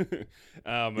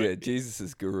 Yeah,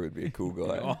 Jesus' guru would be a cool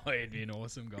guy. Oh, he'd be an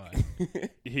awesome guy.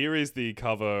 Here is the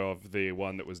cover of the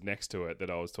one that was next to it that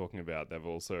I was talking about. They've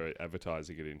also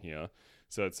advertising it in here.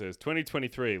 So it says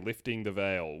 2023, Lifting the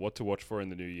Veil, what to watch for in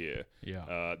the new year.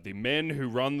 Yeah. The men who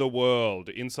run the world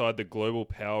inside the global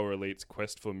power elite's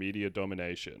quest for media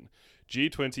domination.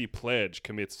 G20 pledge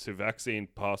commits to vaccine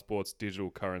passports,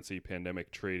 digital currency,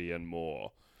 pandemic treaty, and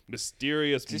more.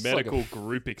 Mysterious Just like medical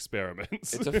group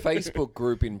experiments. It's a Facebook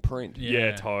group in print. yeah,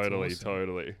 it's totally, awesome.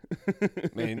 totally.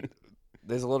 Man,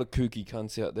 there's a lot of kooky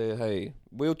cunts out there. Hey,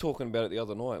 we were talking about it the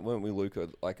other night, weren't we, Luca?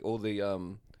 Like all the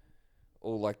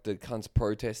like the cunts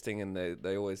protesting, and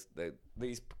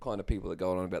these kind of people are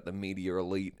going on about the media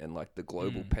elite and like the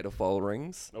global pedophile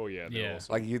rings. Oh yeah, they're Yeah.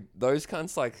 awesome. Like those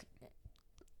cunts like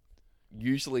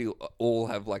usually all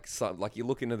have like some, like you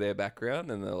look into their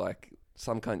background and they're like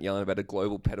some cunt yelling about a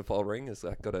global pedophile ring has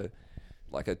like got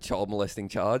a child molesting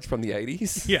charge from the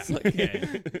 80s. Yeah. It's like, Yeah.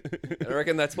 and I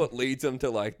reckon that's what leads them to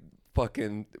like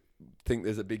fucking think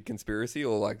there's a big conspiracy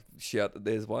or like shout that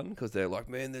there's one because they're like,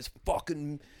 man, there's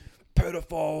fucking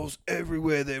pedophiles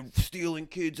everywhere. They're stealing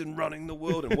kids and running the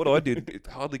world. And what I did, it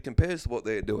hardly compares to what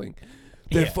they're doing.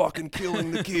 They're Yeah. fucking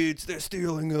killing the kids. They're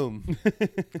stealing them.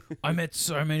 I met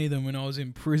so many of them when I was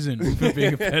in prison for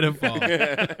being a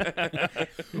pedophile.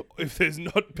 If there's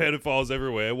not pedophiles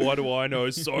everywhere, why do I know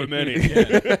so many?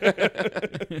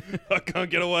 I can't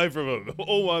get away from them.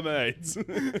 All my mates.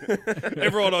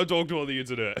 Everyone I talk to on the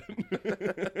internet.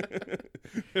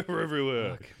 They're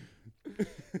everywhere.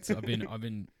 So I've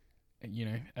been, you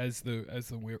know, as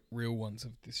the real ones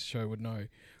of this show would know,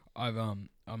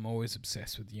 I'm always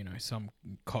obsessed with, you know, some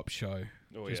cop show,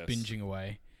 Oh, just yes. binging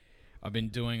away. I've been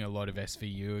doing a lot of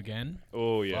SVU again.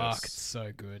 Oh, yes. Fuck, it's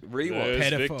so good. Rewatch. Those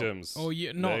Pedophile- victims. Or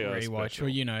you not they are rewatch, special. or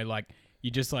you know, like you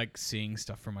just like seeing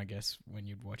stuff from, I guess, when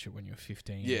you'd watch it when you were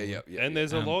 15. Yeah, or- yeah, yeah. And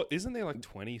there's a Um, lot. Isn't there like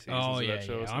 20 seasons Oh of yeah, that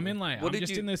show? or yeah. I'm something? in like What I'm did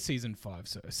just you- in the season 5.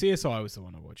 So CSI was the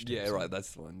one I watched. Yeah, so- right.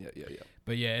 That's the one. Yeah, yeah, yeah.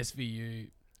 But yeah, SVU,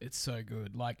 it's so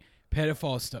good. Like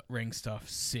pedophile ring stuff,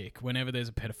 sick. Whenever there's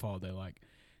a pedophile, they're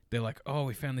like, oh,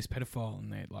 we found this pedophile,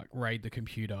 and they like raid the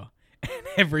computer, and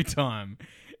every time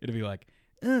it'll be like,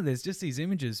 oh, there's just these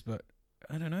images, but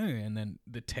I don't know. And then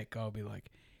the tech guy will be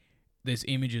like, there's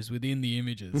images within the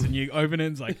images, and you open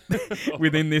it, it's like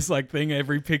within this like thing,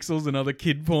 every pixel's another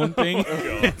kid porn thing.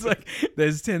 It's like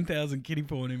there's 10,000 kiddie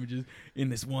porn images in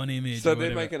this one image. So or they're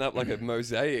whatever. making up like a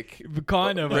mosaic.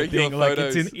 Kind of, I regular think, like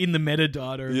it's photos. in the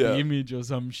metadata of Yeah. the image or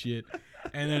some shit.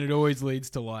 And then it always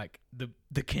leads to like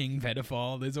the king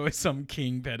pedophile. There's always some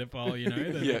king pedophile, you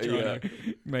know, that Yeah, they're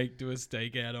trying to do a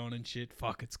stakeout on and shit.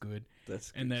 Fuck, it's good.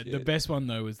 That's And good the shit. best one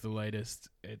though was the latest.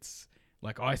 It's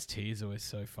like Ice-T is always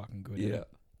so fucking good. in Yeah. it.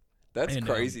 That's And,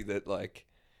 crazy that like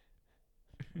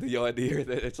the idea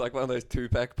that it's like one of those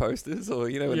 2-pack posters, or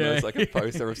you know when Yeah. there's like a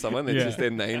poster of someone that's Yeah. just their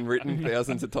name written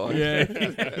thousands of times.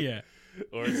 Yeah, yeah.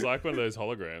 Or it's like one of those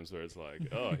holograms where it's like,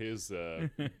 oh, here's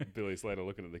Billy Slater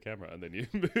looking at the camera, and then you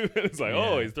move, and it's like,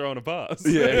 oh, Yeah. he's throwing a pass.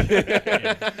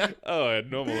 Yeah. Oh, a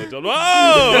normal adult.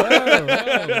 Whoa!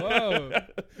 Whoa, whoa.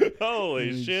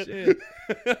 Holy shit!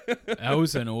 That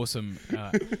was an awesome.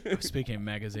 Speaking of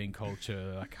magazine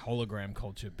culture, like hologram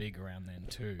culture, big around then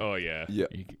too. Oh yeah, Yeah.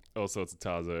 You all sorts of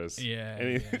Tarzos. Yeah,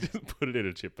 and you yeah. just put it in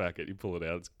a chip packet. You pull it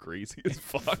out. It's greasy as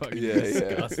fuck. fucking Yeah, yeah.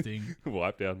 disgusting.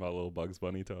 Wipe down my little Bugs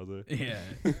Bunny Tarzo. Yeah,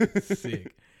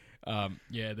 sick.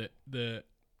 Yeah, the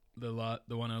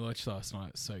one I watched last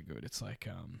night is so good. It's like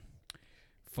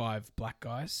 5 black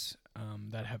guys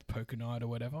that have poker night or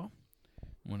whatever.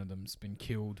 One of them's been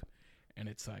killed, and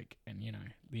it's like, and you know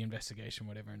the investigation,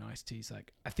 whatever. And Ice-T's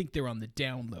like, I think they're on the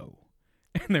down low,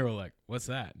 and they're all like, what's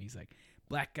that? And he's like,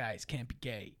 black guys can't be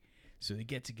gay. So they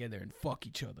get together and fuck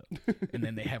each other, and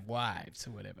then they have wives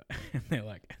or whatever. And they're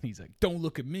like, and he's like, "Don't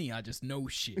look at me, I just know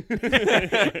shit."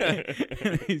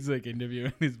 And he's like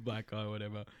interviewing this black guy or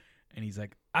whatever, and he's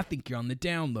like, "I think you're on the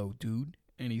down low, dude."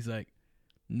 And he's like,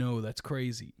 "No, that's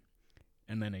crazy."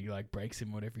 And then he like breaks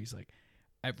him, whatever. He's like,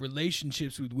 "I have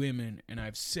relationships with women and I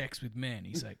have sex with men."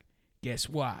 He's like, "Guess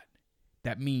what?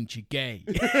 That means you're gay."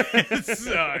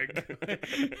 So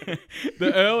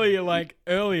the earlier,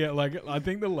 I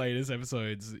think the latest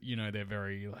episodes, you know, they're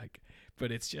very like,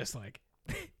 but it's just like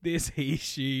this he,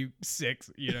 she, sex,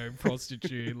 you know,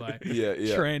 prostitute, like Yeah,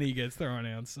 yeah. tranny gets thrown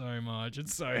out so much.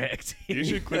 It's so hectic. You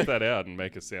should clip that out and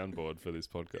make a soundboard for this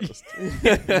podcast.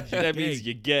 That means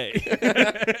you're gay.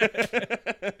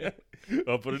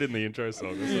 I'll put it in the intro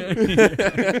song or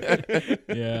something.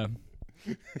 Yeah.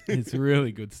 It's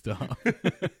really good stuff.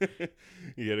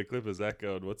 You get a clip of Zach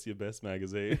going, "What's your best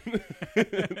magazine?"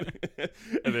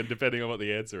 And then depending on what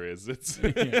the answer is, it's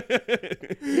he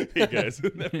goes,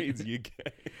 "That means you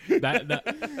gay."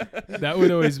 That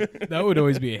would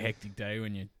always be a hectic day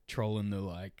when you're trolling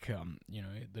the you know,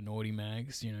 the naughty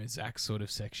mags, you know, Zach's sort of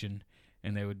section,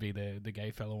 and there would be the gay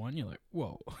fella one. You're like,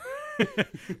 whoa,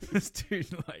 this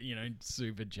dude, like, you know,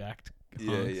 super jacked.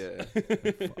 Yeah, hunks. yeah.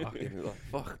 Fuck. And you're like,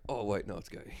 fuck. Oh wait, no, it's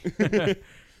gay.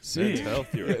 Sick. Men's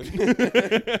health, you reckon?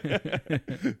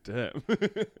 Damn.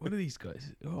 What are these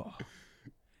guys? Oh.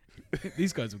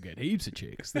 These guys will get heaps of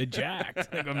chicks. They're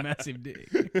jacked. They've got a massive dick.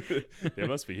 There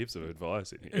must be heaps of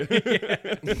advice in here.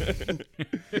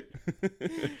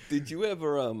 Did you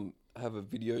ever have a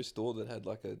video store that had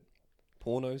like a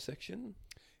porno section?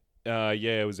 Yeah,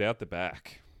 it was out the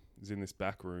back. It was in this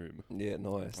back room. Yeah,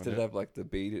 nice. Did it know. have like the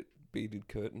beaded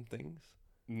curtain things?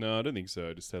 No, I don't think so.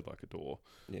 It just had like a door.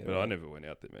 Yeah, But I right. never went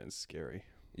out there, man. It's scary.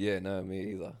 Yeah, no,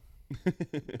 me either.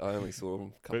 I only saw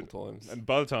them a couple times. And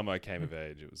by the time I came of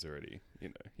age, it was already, you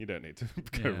know, you don't need to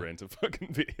go Yeah. rent a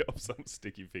fucking video of some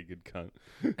sticky-fingered cunt.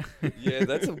 Yeah,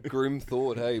 that's a grim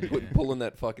thought, hey, pulling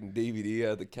that fucking DVD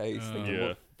out of the case, Oh. thinking Yeah.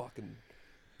 what fucking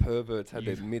perverts had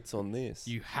their You've- mitts on this.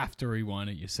 You have to rewind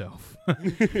it yourself.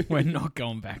 We're not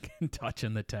going back and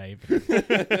touching the tape.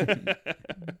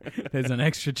 There's an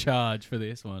extra charge for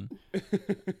this one.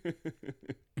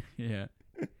 Yeah.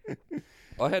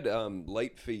 I had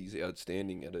late fees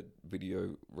outstanding at a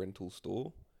video rental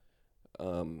store,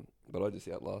 but I just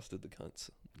outlasted the cunts.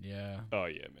 Yeah. Oh,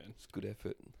 yeah, man. It's good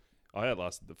effort. I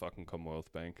outlasted the fucking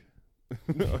Commonwealth Bank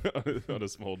on a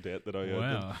small debt that I owed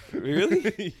Wow. Really?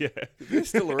 them. Yeah. They're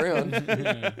still around.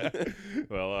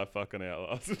 Well, I fucking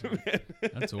outlasted them, man.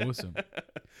 That's awesome.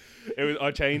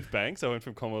 I changed banks. I went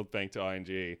from Commonwealth Bank to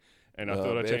ING, and I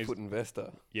thought I changed. Barefoot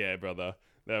Investor. Yeah, brother.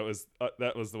 That was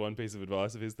the one piece of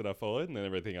advice of his that I followed, and then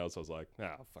everything else I was like,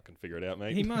 I'll fucking figure it out,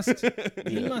 mate. He must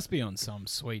Yeah. be on some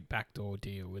sweet backdoor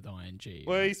deal with ING.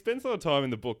 Well, he spends a lot of time in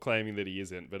the book claiming that he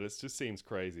isn't, but it just seems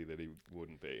crazy that he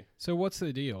wouldn't be. So what's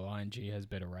the deal? ING has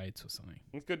better rates or something.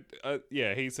 It's good.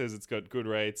 Yeah, he says it's got good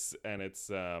rates and it's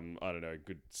I don't know,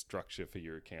 good structure for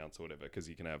your accounts or whatever, because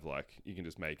you can have you can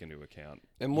just make a new account.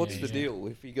 And what's Yeah, the yeah. deal?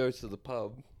 If he goes to the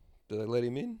pub, do they let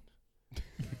him in?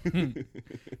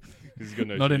 He's got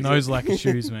no Not in shoes. those lack of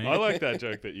shoes, mate. I like that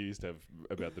joke that you used to have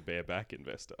about the bareback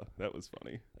investor. That was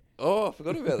funny. Oh, I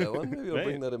forgot about that one. Maybe I'll Mate,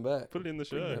 bring that in back. Put it in the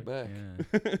Bring show. that back.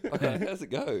 Yeah. Okay, how's it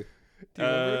go? Do you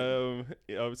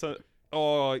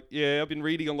remember? Yeah, I've been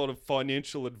reading a lot of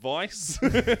financial advice.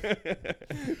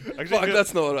 Actually, Fuck,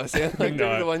 that's not what I sound like. No.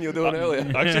 That was the one you were doing earlier.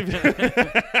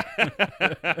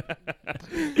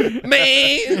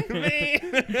 Man,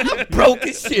 I'm broke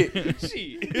as shit.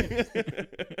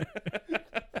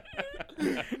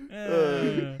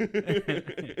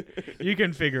 You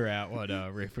can figure out what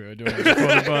riff we were doing before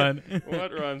the bun.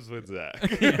 What rhymes with Zach?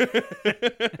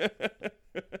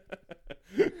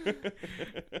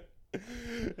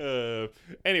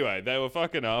 Anyway, they were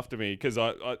fucking after me because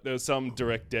there was some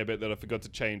direct debit that I forgot to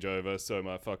change over, so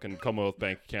my fucking Commonwealth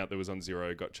Bank account that was on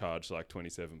zero got charged like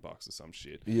 $27 or some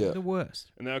shit. Yeah. The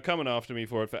worst. And they were coming after me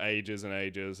for it for ages and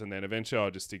ages, and then eventually I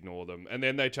just ignore them. And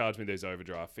then they charged me these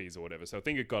overdraft fees or whatever. So I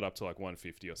think it got up to like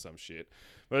 $150 or some shit.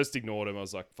 But I just ignored them. I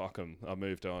was like, fuck them. I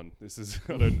moved on.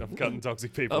 I'm cutting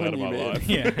toxic people I'm a out of new my man. life.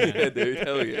 Yeah. Yeah, dude.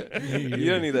 Hell yeah. You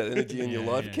don't need that energy in your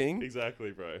life, yeah. King.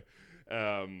 Exactly, bro.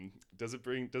 Does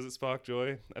it spark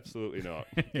joy? Absolutely not.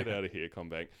 Get out of here,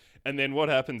 Combank. And then what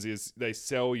happens is they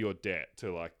sell your debt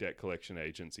to like debt collection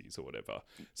agencies or whatever.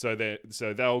 So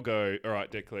they'll go, all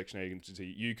right, debt collection agency,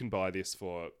 you can buy this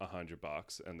for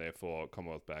 $100, and therefore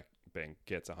Commonwealth Bank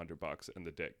gets $100, and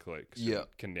the debt collection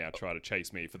can now try to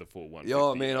chase me for the full $150.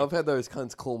 Yeah, man, I've had those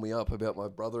cunts call me up about my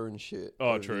brother and shit. Oh,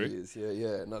 over the true. years. Yeah,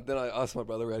 yeah. And then I asked my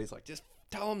brother out. He's like, just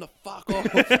tell him to fuck off.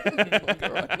 I'm like,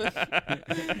 all right.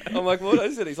 I'm like, what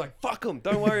I said? He's like, fuck him.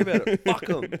 Don't worry about it. Fuck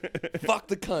him. Fuck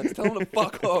the cunts. Tell him to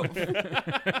fuck off.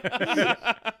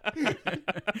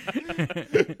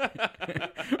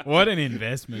 What an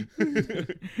investment.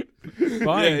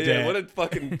 Buying Yeah, debt. what a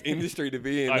fucking industry to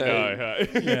be in. I hey? know. Huh?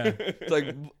 Yeah. It's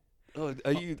like, oh,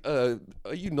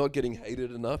 are you not getting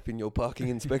hated enough in your parking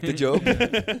inspector job?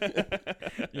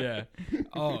 Yeah.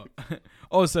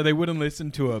 Oh, so they wouldn't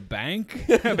listen to a bank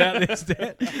about this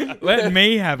debt? Let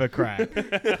me have a crack.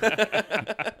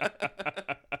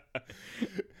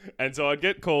 And so I'd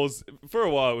get calls for a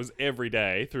while. It was every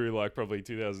day through like probably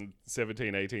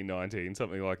 2017, 18, 19,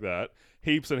 something like that.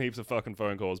 Heaps and heaps of fucking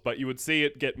phone calls. But you would see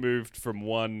it get moved from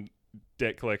one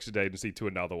debt collection agency to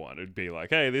another one. It'd be like,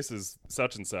 hey, this is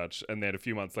such and such. And then a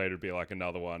few months later, it'd be like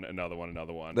another one.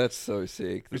 That's so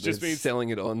sick. Which Which just just means- selling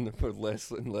it on for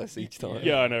less and less each time.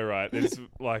 Yeah, I know, right? It's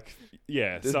like,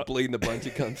 yeah. Just bleeding a bunch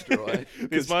of cunts dry.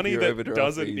 This 'cause money your that overdraft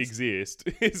doesn't fees. exist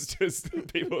is just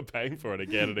people are paying for it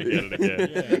again and again and again.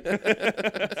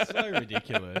 It's so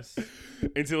ridiculous.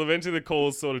 Until eventually the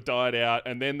calls sort of died out,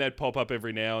 and then they'd pop up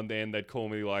every now and then. They'd call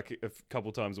me like a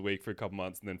couple times a week for a couple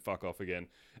months and then fuck off again.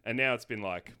 And now it's been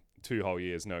like 2 whole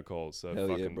years, no calls. So Hell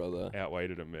yeah, fucking brother.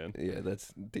 outweighted them, man. Yeah,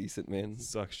 that's decent, man.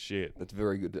 Sucks shit. That's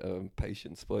very good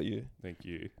patience by you. Thank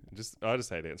you. I just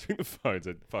hate answering the phones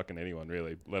at fucking anyone,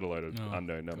 really, let alone an Oh,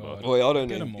 unknown number. God. Oh, yeah, I don't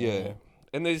Get know. 'em all. Yeah.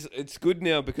 And it's good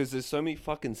now because there's so many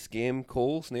fucking scam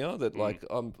calls now that like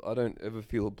I don't ever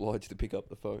feel obliged to pick up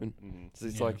the phone. So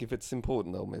it's Yeah. like if it's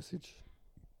important, they'll message.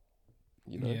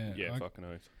 You know. Yeah, I fucking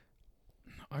oath.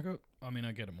 I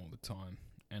get them all the time.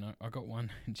 And I got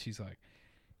one, and she's like,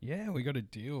 yeah, we got a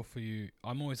deal for you.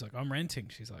 I'm always like, I'm renting.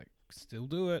 She's like, still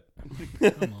do it.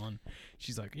 Come on.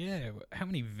 She's like, yeah, how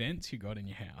many vents you got in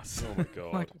your house? Oh my god.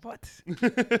 I'm like, what?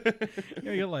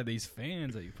 You got like these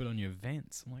fans that you put on your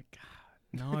vents. I'm like, God,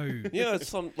 no. Yeah, it's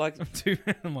some like.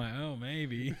 I'm like, oh,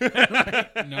 maybe.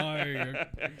 Like, no.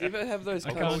 Do you ever have those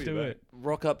I cunts can't do it.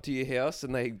 rock up to your house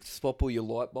and they swap all your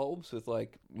light bulbs with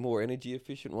like more energy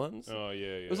efficient ones? Oh yeah,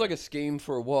 yeah. It was like a scheme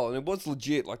for a while, and it was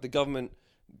legit. Like the government,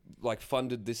 like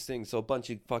funded this thing, so a bunch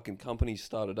of fucking companies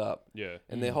started up, yeah.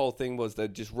 and their whole thing was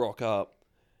they'd just rock up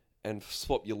and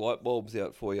swap your light bulbs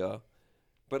out for you.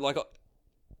 But like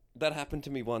that happened to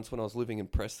me once when I was living in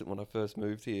Preston when I first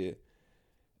moved here,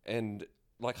 and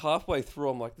like halfway through,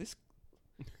 I'm like, this.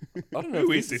 I don't know.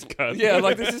 Who if is this cunt? Yeah,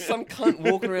 like this is some cunt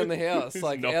walking around the house, He's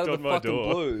like knocked out of on the my fucking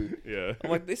door. blue. Yeah.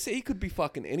 I'm like, this. He could be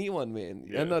fucking anyone, man.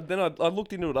 Yeah. And then I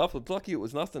looked into it afterwards. Lucky it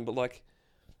was nothing, but like,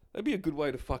 that'd be a good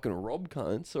way to fucking rob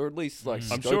cunts, or at least like.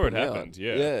 I'm scope sure it them out. happened,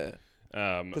 yeah. Yeah.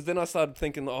 Um, Because then I started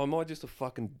thinking, oh, am I just a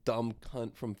fucking dumb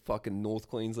cunt from fucking North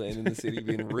Queensland in the city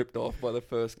being ripped off by the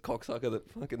first cocksucker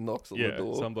that fucking knocks on the yeah,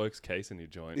 door? some bloke's casing your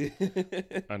joint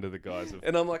under the guise of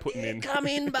And I'm like, putting yeah, in. come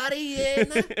in, buddy. Yeah,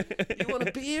 no. You want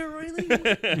a beer, really?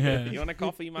 Yeah. You want a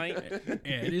coffee, mate? Yeah,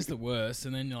 it is the worst.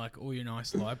 And then you're like all your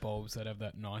nice light bulbs that have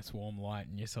that nice warm light,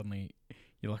 and you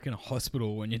you're like in a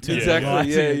hospital when you turn Exactly, the lights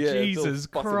yeah, in. yeah. It's all Jesus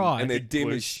fucking- Christ. And they're dim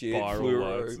Blue as shit. spiral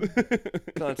Fluoro. lights.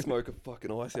 Can't smoke a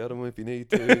fucking ice out of them if you need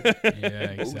to.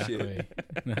 Yeah, Bullshit. exactly.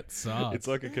 That sucks. It's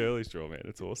like a curly straw, man.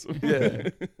 It's awesome. Yeah.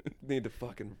 Need to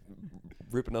fucking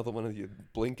rip another one of your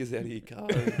blinkers out of your car.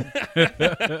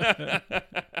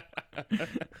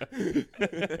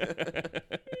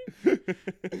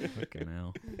 Fucking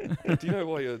hell. Do you know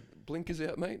why your blinker's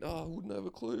out, mate? Oh, I wouldn't have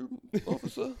a clue,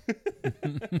 officer.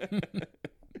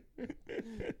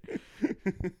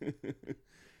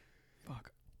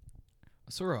 Fuck.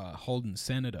 I saw a Holden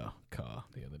Senator car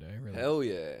the other day. Really, Hell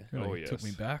yeah. really Oh, took me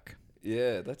yes. back.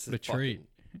 Yeah, that's What a treat.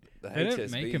 The They don't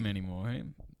HSV. make them anymore. Eh?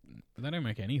 They don't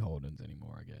make any Holdens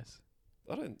anymore, I guess.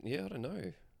 I don't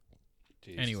know.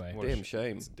 Jeez, Anyway. what a Damn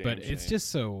shame. it's a damn But it's shame. just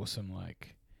so awesome.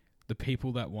 Like the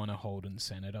people that want a Holden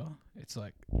Senator, it's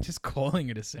like just calling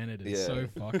it a Senator is Yeah. so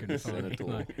fucking funny. Senator.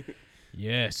 Like,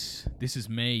 yes, this is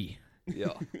me. Yeah.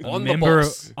 I'm I'm a the member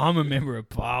boss. Of, I'm a member of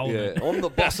Parliament. Yeah, I'm the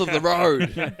boss of the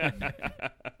road.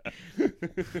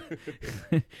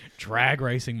 Drag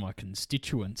racing my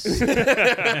constituents.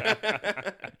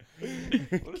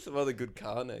 What are some other good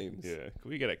car names? Yeah. Can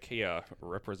we get a Kia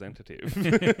representative?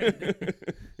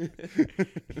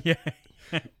 Yeah.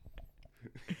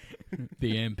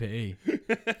 The MP.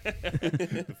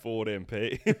 The Ford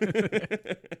MP.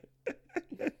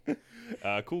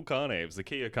 Cool car names. The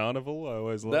Kia Carnival, I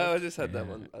always No, love. I just had that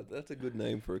one. That's a good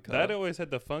name for a car. That always had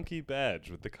the funky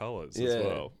badge with the colours yeah, as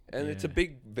well. and it's a Yeah.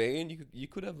 big van. You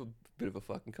could have a bit of a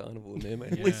fucking carnival in there,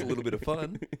 mate. At Yeah. least a little bit of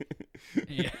fun.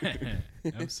 Yeah,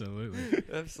 absolutely.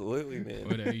 Absolutely, man.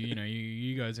 But,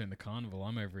 you guys are in the carnival.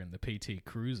 I'm over in the PT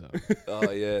Cruiser Oh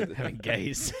yeah, having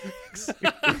gay sex,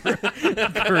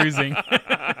 cruising.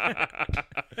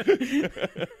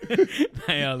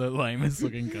 They are the lamest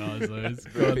looking cars. Those.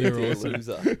 God, they're PT awesome.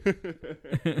 loser.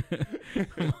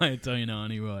 My Italian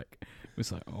auntie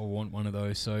was like, I want one of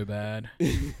those so bad,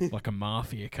 like a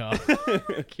mafia car.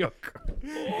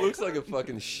 Looks like a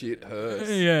fucking shit hearse.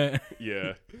 Yeah.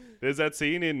 Yeah. There's that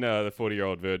scene in The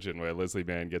 40-Year-Old Virgin where Leslie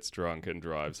Mann gets drunk and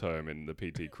drives home in the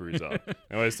PT Cruiser.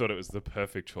 I always thought it was the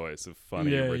perfect choice of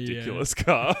funny, Yeah, ridiculous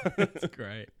car. It's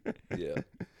great. Yeah.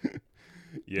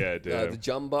 Yeah, dude. The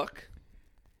Jumbuck.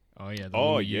 Oh yeah. The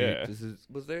Oh, little yeah.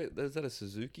 Was that a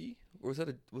Suzuki or was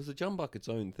the Jumbuck its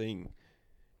own thing?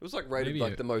 It was like rated Maybe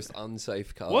like the most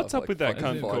unsafe car. What's for, up like, with that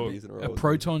fucking cunt 5 called- years in a A row.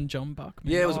 Proton Jumbuck.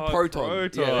 Yeah, it was a Oh, Proton.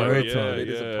 Proton, Yeah, Proton, it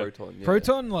is yeah. a Proton. Yeah.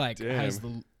 Proton like Damn. has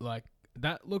the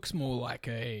that looks more like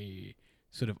a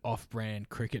sort of off-brand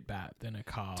cricket bat than a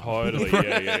car. Totally,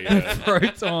 yeah.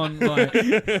 Proton, like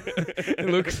it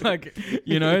looks like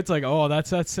it's like that's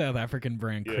that South African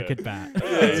brand Yeah. cricket bat. Yeah,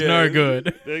 It's yeah. no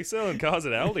good. They're selling cars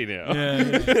at Aldi now.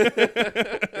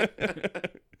 Yeah,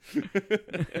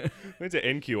 Went to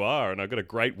NQR and I got a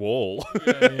Great Wall.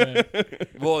 yeah.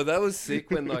 Well, that was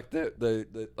sick when like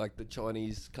the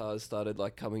Chinese cars started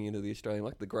like coming into the Australian,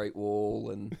 like the Great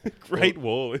Wall and Great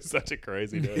Wall is such a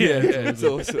crazy name. yeah, it's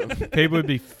awesome. People would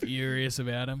be furious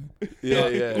about them. Yeah,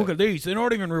 yeah. Look at these. They're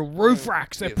not even real roof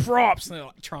racks. They're props. And they're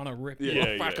like trying to rip. Yeah,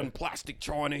 Yeah, fucking yeah. plastic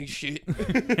Chinese shit.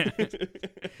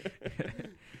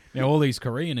 Now all these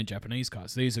Korean and Japanese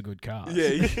cars. These are good cars.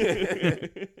 yeah.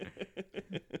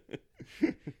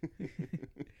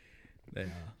 They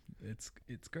are.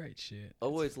 It's great shit. I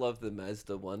always loved the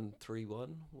Mazda 131,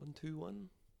 121.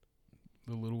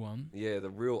 The little one. Yeah, the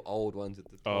real old ones with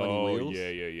the tiny Oh, wheels.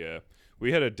 yeah.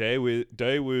 We had a Daewoo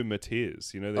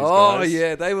Matiz. You know these Oh guys?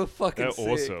 yeah, they were fucking They're sick.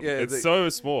 awesome. Yeah, It's so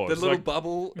small. the It's little like-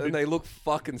 bubble, and they look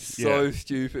fucking so Yeah.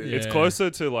 stupid. Yeah. It's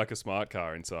closer to like a smart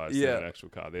car in size Yeah. than an actual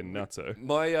car. They're nutso.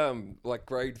 My like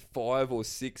grade 5 or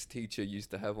 6 teacher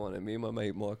used to have one, and me and my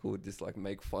mate Michael would just like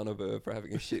make fun of her for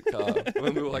having a shit car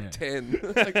when we were like Yeah. 10.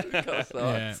 Like, the car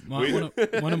Yeah,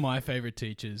 sucks. one of my favorite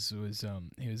teachers was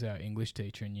he was our English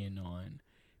teacher in Year 9,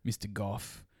 Mr.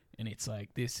 Goff, and it's like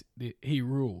he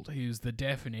ruled. He was the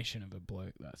definition of a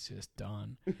bloke that's just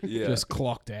done, Yeah. just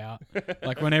clocked out.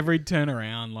 Like whenever he'd turn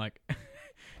around, like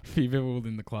if you've ever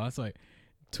been in the class, like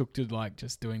took to like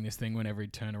just doing this thing whenever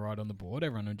he'd turn right on the board,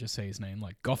 everyone would just say his name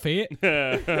like Goffy,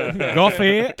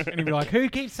 Goffy, and he'd be like, "Who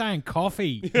keeps saying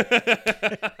coffee?" Fuck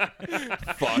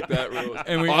that rules.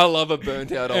 And I love a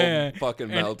burnt out old Yeah, fucking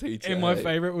male teacher. And my hey.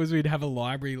 favorite was we'd have a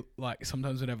library, like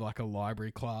sometimes we'd have like a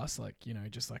library class, like,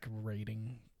 just like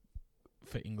reading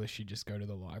for English. You just go to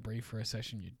the library for a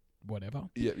session, whatever.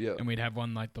 Yep, yep. And we'd have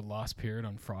one like the last period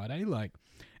on Friday, like,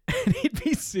 and he'd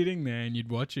be sitting there and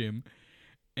you'd watch him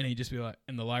and he'd just be like,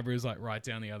 and the library was like right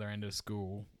down the other end of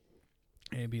school.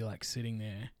 And he'd be like sitting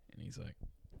there and he's like,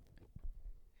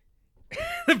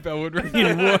 the bell would ring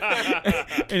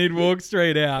and he'd walk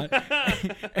straight out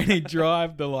and he'd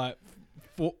drive the like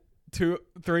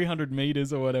 300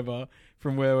 meters or whatever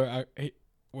from where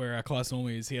our class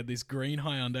normally is. He had this green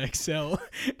Hyundai Excel,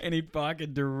 and he'd park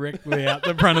it directly out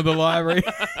the front of the library.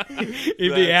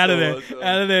 He'd be out of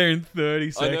there in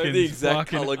 30 seconds. I know the exact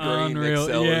Fucking color green unreal.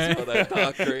 Excel Yeah. as well, that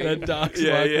dark green. That dark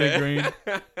sparkly green.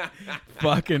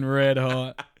 Fucking red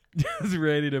hot. Just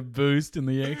ready to boost in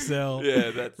the Excel.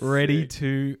 Yeah, that's ready sick.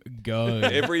 to go.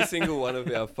 Every single one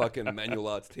of our fucking manual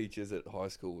arts teachers at high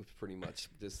school was pretty much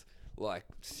just like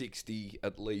 60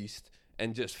 at least,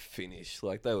 and just finished.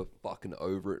 Like, they were fucking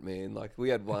over it, man. Like, we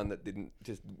had one that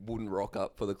wouldn't rock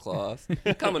up for the class.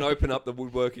 Come and open up the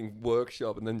woodworking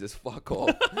workshop and then just fuck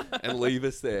off and leave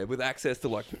us there with access to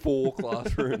like 4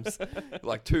 classrooms,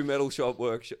 like 2 metal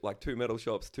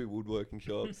shops, 2 woodworking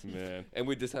shops. Man. And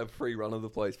we'd just have free run of the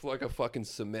place for like a fucking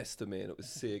semester, man. It was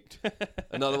sick.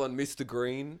 Another one, Mr.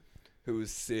 Green, who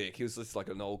was sick. He was just like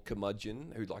an old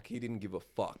curmudgeon who, like, he didn't give a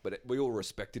fuck, but we all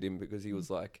respected him because he was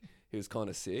kind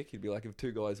of sick. He'd be like, if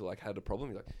 2 guys like had a problem,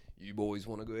 he's like, you boys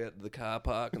want to go out to the car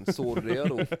park and sort it out,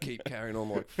 or keep carrying on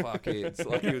like fuckheads.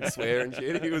 Like, he would swear and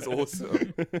shit. He was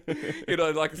awesome. You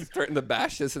know, like, threaten to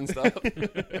bash us and stuff.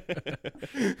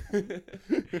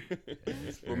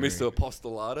 Or Mr.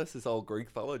 Apostolatus, this old Greek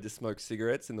fella, just smoked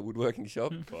cigarettes in the woodworking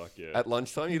shop. Fuck yeah. At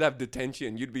lunchtime, you'd have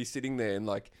detention. You'd be sitting there and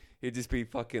like, he'd just be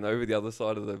fucking over the other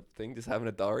side of the thing, just having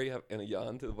a durry and a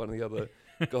yarn to one of the other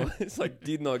guys. Like,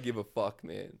 did not give a fuck,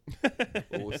 man.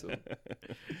 Awesome.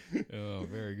 Oh,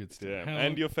 very good stuff. Yeah. How And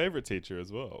long- your favorite teacher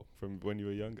as well from when you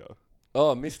were younger.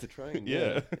 Oh, Mr. Train.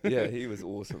 Yeah. Yeah, he was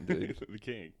awesome, dude. The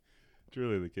king.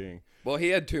 Truly the king. Well, he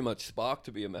had too much spark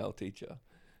to be a male teacher.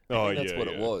 Oh, I think that's yeah, what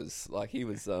yeah. it was. Like, he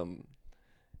was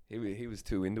he was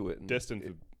too into it. And Destined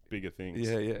for bigger things.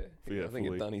 Yeah, yeah. Yeah, I think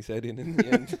fully. it done his head in the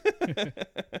end.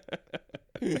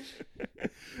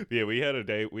 Yeah, we had a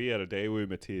day with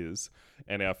Matthias,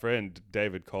 and our friend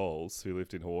David Coles, who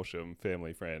lived in Horsham,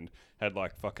 family friend, had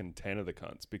like fucking 10 of the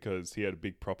cunts because he had a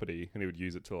big property and he would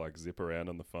use it to like zip around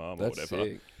on the farm That's or whatever.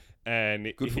 sick.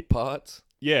 And Good for parts.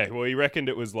 yeah, well, he reckoned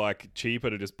it was like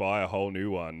cheaper to just buy a whole new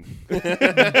one than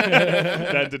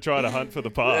to try to hunt for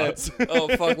the parts. Yeah. Oh,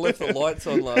 fuck, left the lights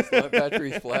on last night.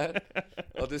 Battery's flat.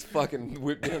 I'll just fucking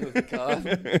whip down to the car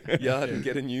yard and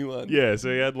get a new one. Yeah,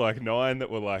 so he had like 9 that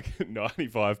were like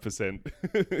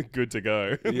 95% good to go.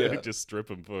 And then Yeah. he'd just strip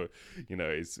them for,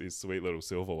 his sweet little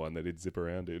silver one that he'd zip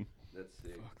around in. That's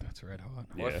sick. Fuck, that's red hot.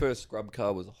 My Yeah. first scrub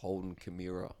car was a Holden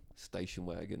Chimera station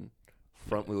wagon.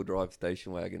 Front wheel drive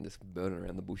station wagon, just burning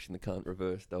around the bush in the cunt,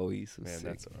 reverse doughies. Man, Sick.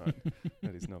 that's all right.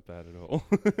 That is not bad at all.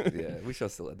 Yeah, wish I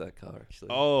still had that car actually.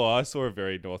 Oh, I saw a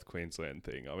very North Queensland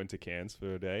thing. I went to Cairns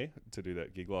for a day to do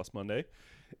that gig last Monday.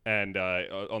 And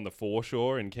on the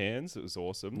foreshore in Cairns, it was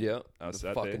awesome. Yeah, I the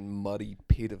sat fucking there. muddy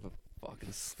pit of a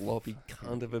fucking sloppy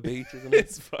cunt of a beach, isn't it?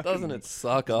 It's fucking Doesn't it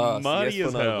suck ass? muddy Yes,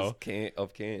 as when I hell. was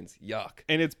of Cairns. Yuck.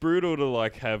 And it's brutal to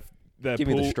like have that Give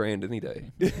pool. me the Strand any day.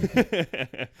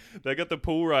 They got the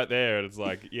pool right there, and it's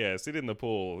like, yeah, sit in the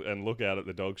pool and look out at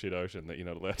the dog shit ocean that you're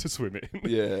not allowed to swim in.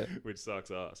 Yeah. Which sucks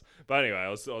ass. But anyway, I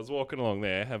was walking along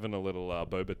there having a little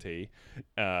boba tea,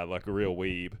 like a real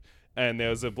weeb, and there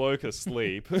was a bloke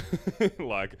asleep,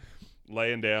 like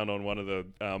laying down on one of the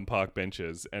park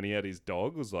benches, and he had his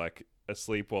dog was like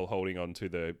asleep while holding on to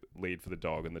the lead for the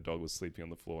dog, and the dog was sleeping on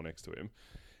the floor next to him.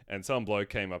 And some bloke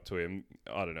came up to him.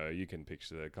 I don't know. You can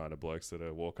picture the kind of blokes that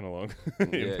are walking along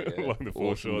Yeah. along the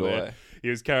foreshore Awesome there. guy. He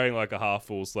was carrying like a half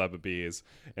full slab of beers,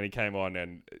 and he came on,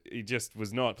 and he just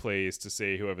was not pleased to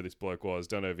see whoever this bloke was.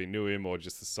 Don't know if he knew him or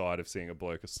just the sight of seeing a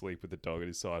bloke asleep with a dog at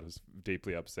his side was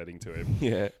deeply upsetting to him.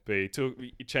 Yeah. But he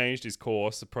changed his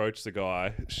course, approached the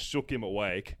guy, shook him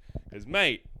awake. Goes,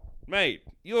 mate,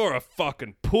 you're a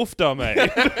fucking poofter,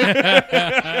 mate.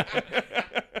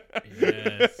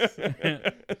 Yes.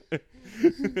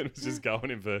 It was just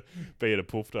going in for being a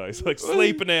poofter. He's like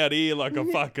sleeping out here like a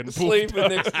fucking poofter. Sleeping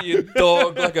next to your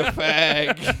dog like a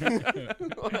fag.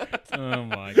 Oh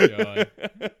my god.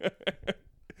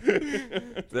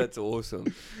 That's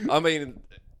awesome. I mean,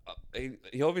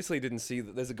 he obviously didn't see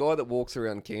that. There's a guy that walks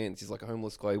around Cairns. He's like a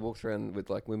homeless guy. He walks around with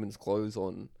like women's clothes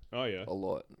on Oh, yeah. a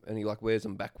lot, and he like wears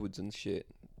them backwards and shit.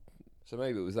 So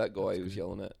maybe it was that guy he was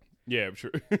yelling at. Yeah, I'm sure.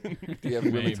 Do you have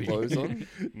women's Maybe. clothes on?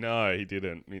 No, he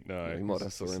didn't. No. Yeah, he might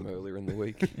have saw him earlier in the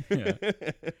week. Yeah.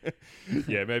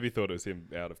 Yeah, maybe thought it was him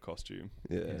out of costume.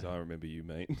 Yeah. Because I remember you,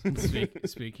 mate.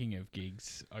 Speaking of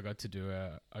gigs, I got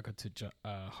to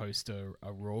host a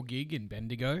Raw gig in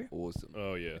Bendigo. Awesome.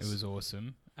 Oh, yes. It was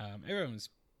awesome. Everyone was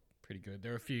pretty good.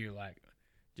 There were a few like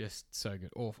Just so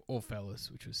good. All fellas,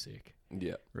 which was sick.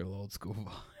 Yeah. Real old school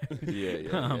vibe.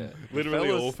 Yeah. Literally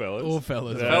fellas- all fellas. All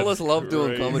fellas. That's Fellas love doing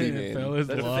crazy. comedy, Yeah, man. fellas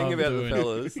That's the love thing about doing- the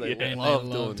fellas. They They love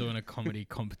love doing. doing a comedy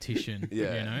competition.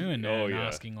 Yeah. You know, and, Oh, and yeah.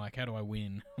 asking like, how do I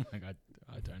win? I'm like,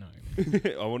 I don't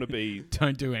know. I want to be.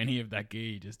 Don't do any of that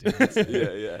gear. Just do this.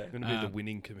 Yeah. I'm gonna be the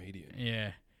winning comedian.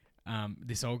 Yeah.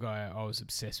 This old guy I was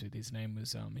obsessed with. His name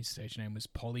was his stage name was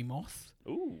Polymoth,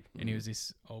 Ooh. and he was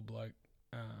this old bloke.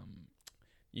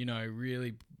 You know,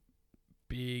 really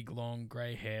big, long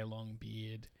grey hair, long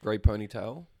beard. Great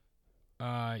ponytail.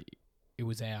 It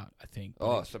was out, I think. but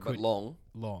Oh, it so but could- long.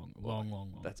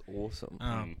 long. That's awesome.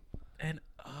 And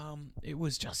it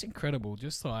was just incredible.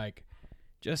 Just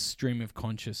stream of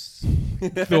conscious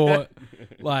thought,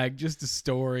 like just a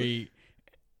story.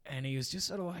 And he was just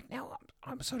sort of like, now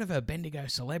I'm sort of a Bendigo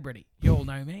celebrity. You all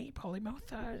know me,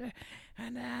 Polymoth.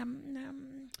 And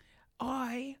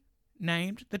I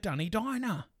named the Dunny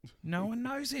Diner. No one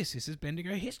knows this. This is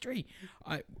Bendigo history.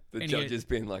 The and he- judge has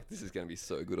been like, this is going to be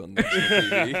so good on national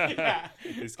TV.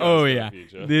 This guy's Oh got a yeah,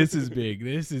 future. this is big.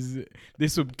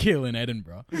 This would kill in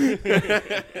Edinburgh.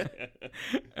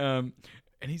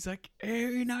 And he's like,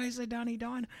 who knows the Dunny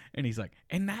Diner? And he's like,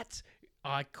 and that's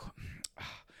I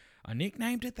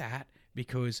nicknamed it that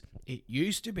because it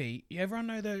used to be. You everyone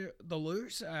know the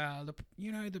loos,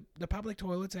 the public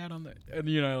toilets out on the,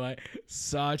 and like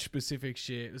such specific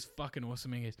shit. It was fucking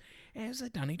awesome. He goes, it was a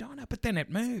Dunny Diner, but then it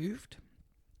moved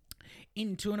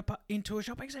into a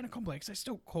shopping centre complex. They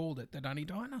still called it the Dunny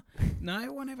Diner.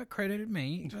 No one ever credited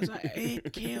me. It was like,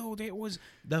 it killed. It was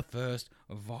the first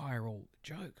viral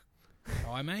joke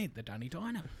I made, the Dunny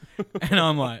Diner. And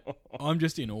I'm like, I'm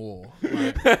just in awe.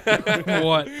 Like,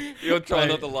 what? You're trying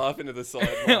Like- not to laugh into the side.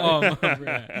 Oh,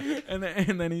 right. And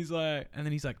then he's like,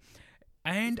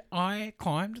 and I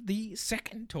climbed the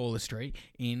second tallest tree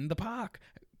in the park,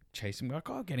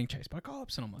 getting chased by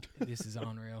cops. And I'm like, this is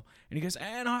unreal. And he goes,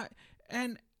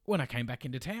 and when I came back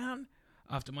into town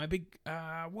after my big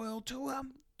world tour,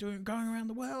 going around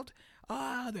the world,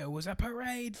 there was a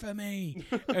parade for me.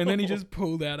 And then he just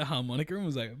pulled out a harmonica and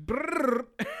was like, brrr,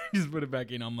 just put it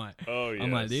back in. I'm like, Oh yeah.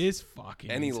 I'm like, this fucking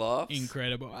And he is laughs?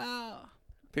 incredible.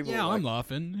 People Yeah, are I'm like,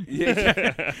 laughing.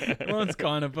 Yeah. Everyone's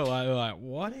kind of like,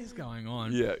 what is going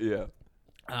on? Yeah.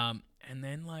 And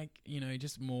then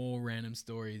just more random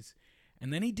stories.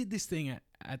 And then he did this thing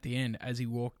at the end as he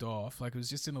walked off. Like it was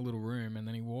just in a little room, and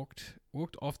then he walked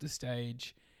off the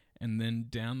stage, and then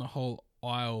down the whole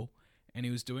aisle, and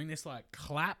he was doing this like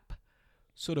clap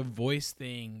sort of voice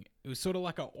thing. It was sort of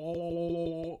like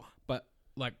but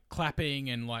like clapping,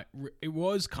 and like it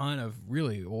was kind of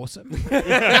really awesome.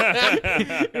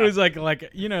 It was like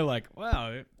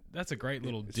wow, that's a great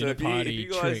little So dinner if party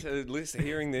you guys trick. are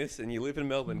hearing this and you live in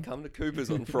Melbourne, come to Cooper's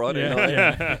on Friday Yeah,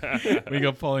 night. yeah. We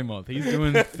got Polymoth. He's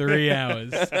doing 3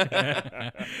 hours.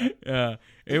 Yeah,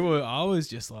 I was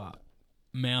just like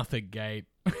mouth agape.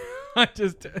 That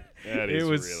It is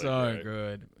was really so great.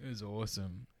 good. It was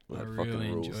awesome. I That fucking really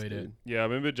rules, enjoyed it. dude. Yeah, I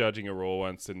remember judging a Raw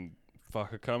once, and fuck,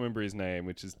 I can't remember his name,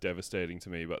 which is devastating to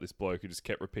me. But this bloke who just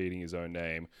kept repeating his own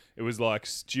name. It was like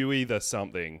Stewie the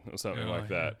something or something Oh, like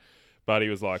yeah. that. But he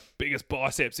was like, biggest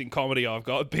biceps in comedy I've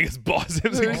got. Biggest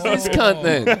biceps in Who's comedy. this cunt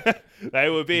then? They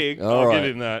were big. All I'll right.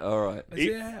 give him that. All right.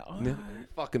 Yeah. Yeah.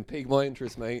 Fucking piqued my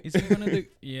interest, mate. Is he one of the?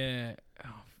 Yeah. Oh,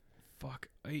 fuck.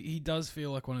 He does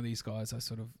feel like one of these guys. I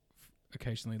sort of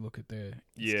occasionally look at their.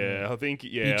 Yeah, I think,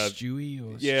 Big yeah. Stewie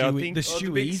or Yeah, I Stewie, think- the Oh, the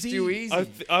big Steweezy? Stu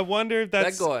Easy. I wonder if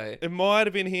that's that guy. It might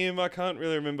have been him. I can't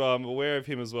really remember. I'm aware of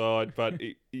him as well. But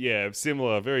yeah,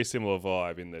 very similar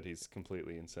vibe in that he's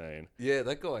completely insane. Yeah,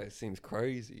 that guy seems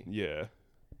crazy. Yeah.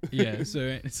 Yeah.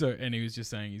 So and he was just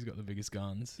saying he's got the biggest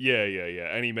guns. Yeah.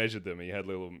 And he measured them. He had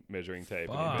little measuring tape.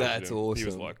 And he Fuck. measured That's them. He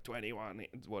was awesome. like 21,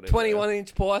 whatever.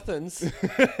 21-inch pythons.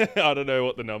 I don't know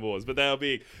what the number was, but they were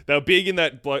big. They were big in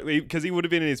that bloke because he would have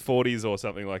been in his 40s or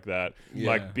something like that. Yeah.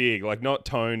 Like big, like not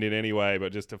toned in any way,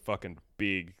 but just a fucking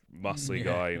big, muscly Yeah.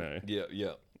 guy. You know.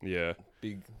 Yeah. Yeah.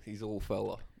 Big. He's all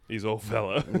fella. He's all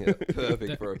fella. Yeah,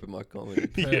 perfect for open mic comedy.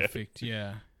 Perfect.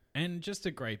 Yeah. And just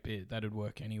a great bit that'd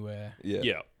work anywhere. Yeah.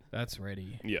 Yeah. That's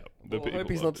ready. Yeah. Well, I people hope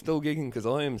he's loved not it. still gigging because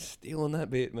I am stealing that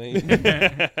bit, mate.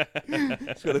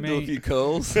 Just got to do a Mate. few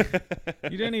curls.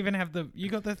 You don't even have you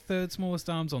got the third smallest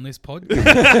arms on this pod.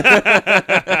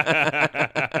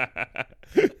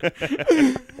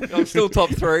 I'm still top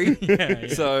 3. Yeah.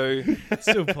 So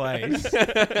Still plays.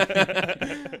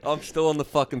 I'm still on the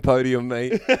fucking podium,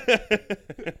 mate.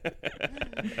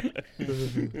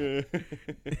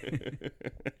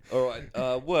 All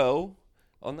right. Well,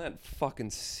 on that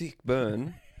fucking sick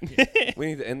burn, We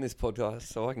need to end this podcast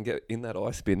so I can get in that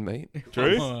ice bin, mate.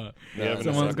 True. Oh, No,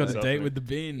 someone's got a myself, date mate. with the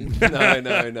bin.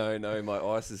 No. My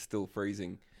ice is still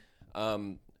freezing.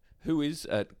 Who is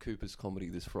at Cooper's Comedy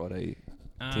this Friday?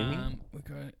 Timmy? We've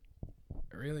got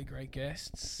really great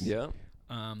guests. Yeah.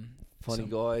 some- Funny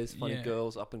guys, funny yeah.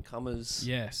 girls, up and comers.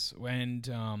 Yes, and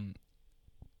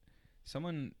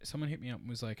someone hit me up and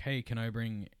was like, "Hey, can I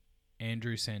bring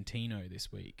Andrew Santino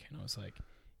this week?" And I was like,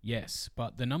 "Yes,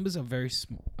 but the numbers are very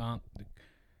small."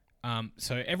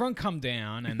 So everyone come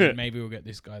down, and then maybe we'll get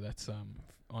this guy that's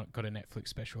got a Netflix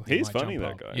special. He He's might funny,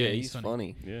 jump that up. guy. Yeah, he's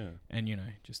funny. Yeah. And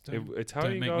just It's how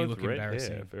don't you make go me with look red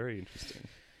embarrassing. hair. Very interesting.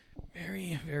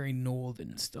 Very, very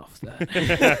northern stuff. That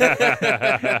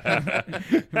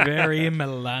very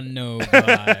Milano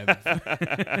vibe.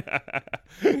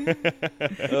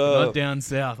 Not down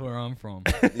south where I'm from.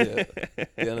 Yeah,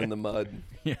 down in the mud.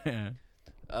 Yeah.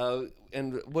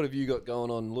 And what have you got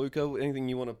going on, Luca? Anything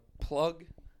you want to plug?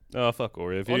 Oh, fuck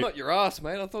Oreo. I'm not your ass,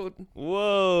 mate. I thought.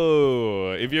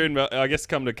 Whoa! If you're in, I guess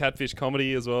come to Catfish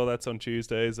Comedy as well. That's on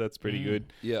Tuesdays. That's pretty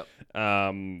good. Yeah.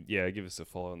 Yeah, give us a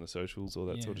follow on the socials, all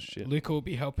that sort of shit. Luca will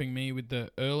be helping me with the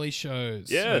early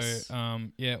shows. Yes. So,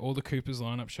 all the Cooper's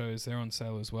lineup shows, they're on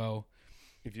sale as well.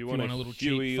 If you want a little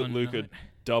cheap, Huey fun Luca night.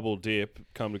 double dip,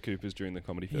 come to Cooper's during the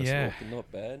comedy festival. Yeah. Not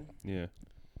bad. Yeah.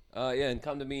 And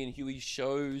come to me and Huey's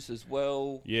shows as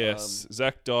well. Yes.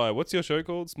 Zach Dye. What's your show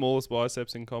called? Smallest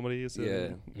Biceps in Comedy, is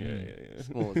it? Yeah. Yeah.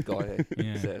 Smallest guy.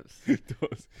 Yeah. Except.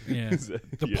 Yeah. Is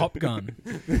that- The yeah. pop gun.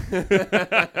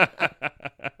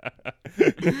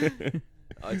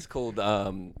 It's called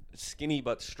Skinny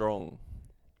But Strong.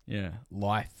 Yeah.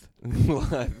 Lithe.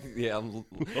 Yeah, I'm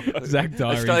Zach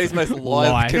Dye. Australia's most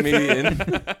live comedian.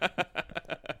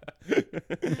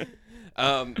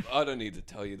 I don't need to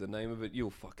tell you the name of it. You'll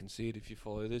fucking see it if you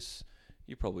follow this.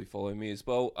 You probably follow me as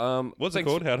well. What's it thanks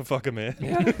called? How to Fuck a Man?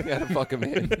 How to fuck a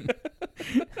man.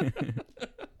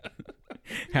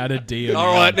 How to deal.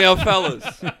 All right, now, fellas.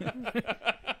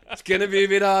 It's going to be a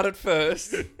bit hard at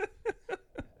first.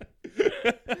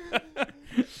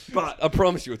 But I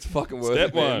promise you, it's fucking worth Step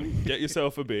it. man. 1, get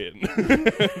yourself a bin.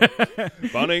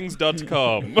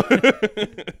 Bunnings.com.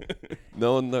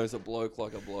 No one knows a bloke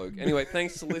like a bloke. Anyway,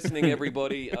 thanks for listening,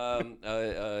 everybody.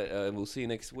 We'll see you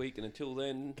next week. And until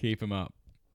then, Keep them up.